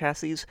 Voidweaver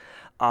chassis.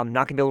 I'm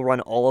not gonna be able to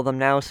run all of them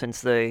now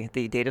since the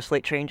data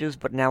slate changes,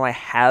 but now I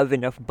have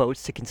enough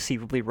boats to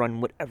conceivably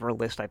run whatever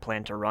list I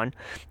plan to run.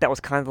 That was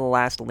kind of the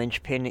last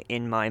linchpin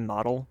in my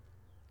model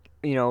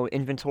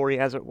inventory,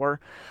 as it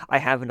were. I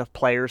have enough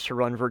players to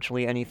run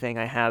virtually anything.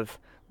 I have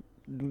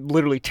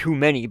literally too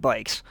many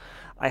bikes.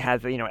 I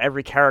have,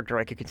 every character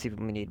I could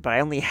conceivably need, but I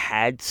only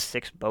had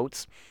 6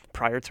 boats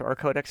prior to our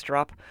Codex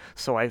drop,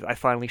 so I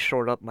finally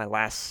shored up my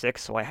last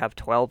 6, so I have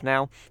 12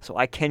 now, so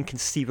I can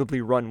conceivably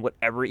run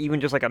whatever,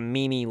 even just like a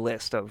meme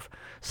list of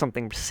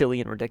something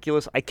silly and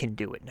ridiculous, I can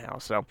do it now,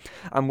 so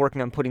I'm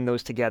working on putting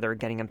those together,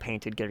 getting them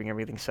painted, getting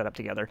everything set up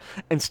together,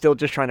 and still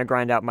just trying to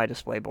grind out my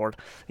display board.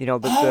 Oh,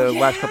 The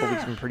last couple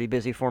weeks have yeah! been pretty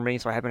busy for me,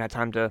 so I haven't had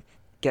time to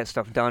get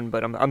stuff done,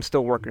 but I'm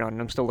still working on it.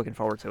 I'm still looking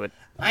forward to it.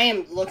 I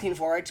am looking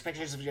forward to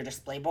pictures of your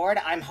display board.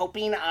 I'm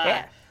hoping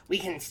Yeah. we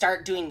can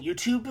start doing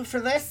YouTube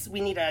for this.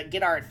 We need to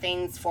get our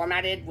things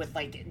formatted with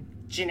like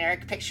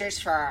generic pictures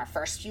for our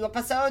first few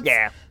episodes.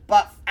 Yeah.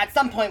 But at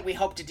some point, we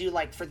hope to do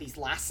like for these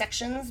last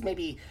sections,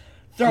 maybe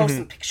throw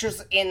some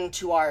pictures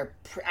into our.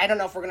 I don't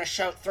know if we're gonna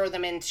throw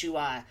them into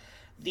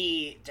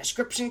the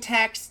description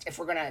text. If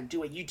we're gonna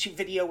do a YouTube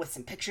video with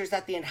some pictures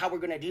at the end, how we're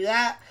gonna do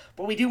that.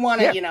 But we do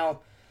want to, Yeah.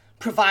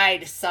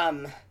 provide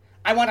some.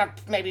 I want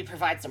to maybe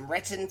provide some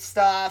written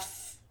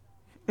stuff,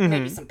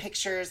 maybe some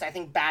pictures. I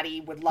think Batty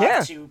would love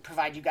Yeah. to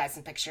provide you guys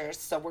some pictures.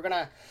 So we're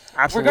gonna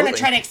Absolutely.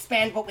 try to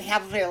expand what we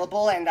have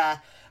available, and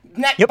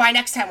by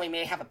next time we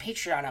may have a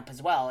Patreon up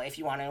as well if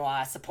you want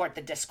to support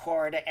the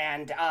Discord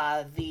and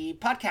the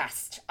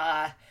podcast.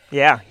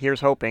 Yeah,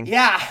 here's hoping.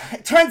 Yeah,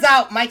 it turns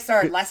out mics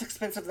are less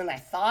expensive than I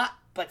thought,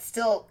 but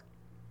still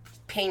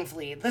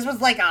painfully. This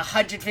was like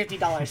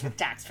 $150 with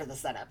tax for the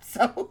setup.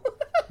 So.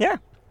 Yeah.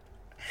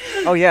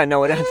 Oh yeah,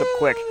 no, it adds up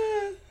quick.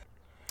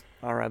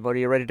 All right, buddy,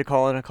 you ready to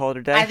call it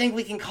a day? I think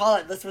we can call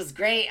it. This was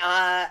great.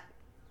 I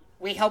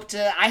hope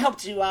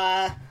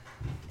to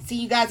see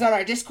you guys on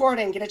our Discord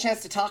and get a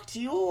chance to talk to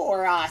you,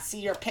 or see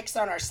your pics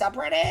on our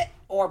subreddit,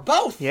 or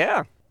both.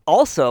 Yeah.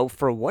 Also,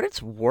 for what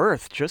it's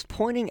worth, just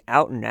pointing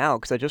out now,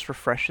 because I just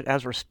refreshed it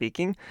as we're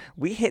speaking,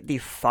 we hit the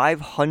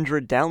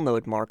 500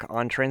 download mark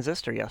on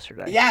Transistor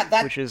yesterday.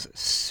 Yeah, which is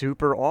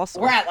super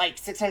awesome. We're at like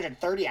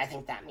 630, I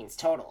think that means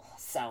total.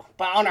 So,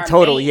 but on our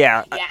Total, main,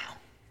 yeah. Yeah.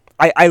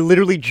 I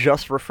literally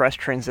just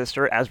refreshed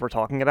Transistor as we're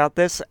talking about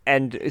this,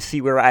 and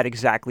see we're at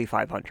exactly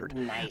 500.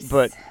 Nice.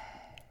 But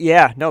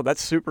yeah, no,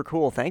 that's super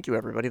cool. Thank you,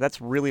 everybody. That's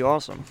really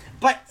awesome.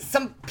 But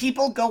some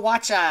people go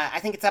watch. I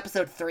think it's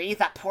episode 3.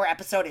 That poor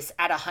episode is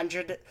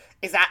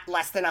at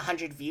less than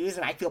 100 views,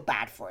 and I feel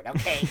bad for it.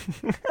 Okay.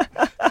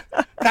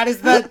 That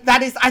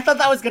is. I thought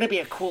that was gonna be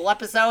a cool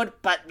episode,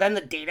 but then the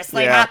data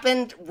slate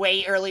happened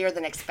way earlier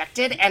than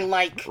expected, and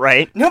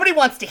Right. nobody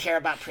wants to hear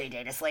about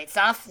pre-data slate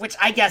stuff, which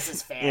I guess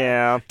is fair.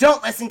 Yeah.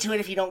 Don't listen to it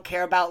if you don't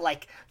care about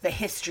like the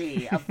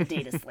history of the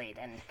data slate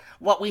and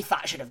what we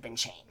thought should have been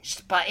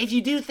changed. But if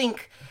you do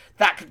think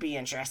that could be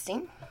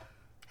interesting,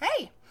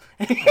 hey.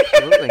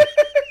 Absolutely.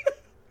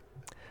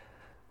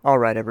 All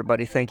right,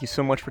 everybody. Thank you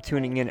so much for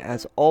tuning in.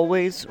 As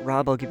always,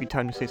 Rob, I'll give you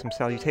time to say some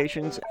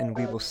salutations, and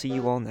we will see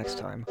you all next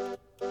time.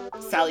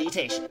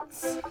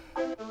 Salutations.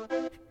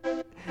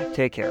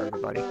 Take care,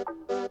 everybody.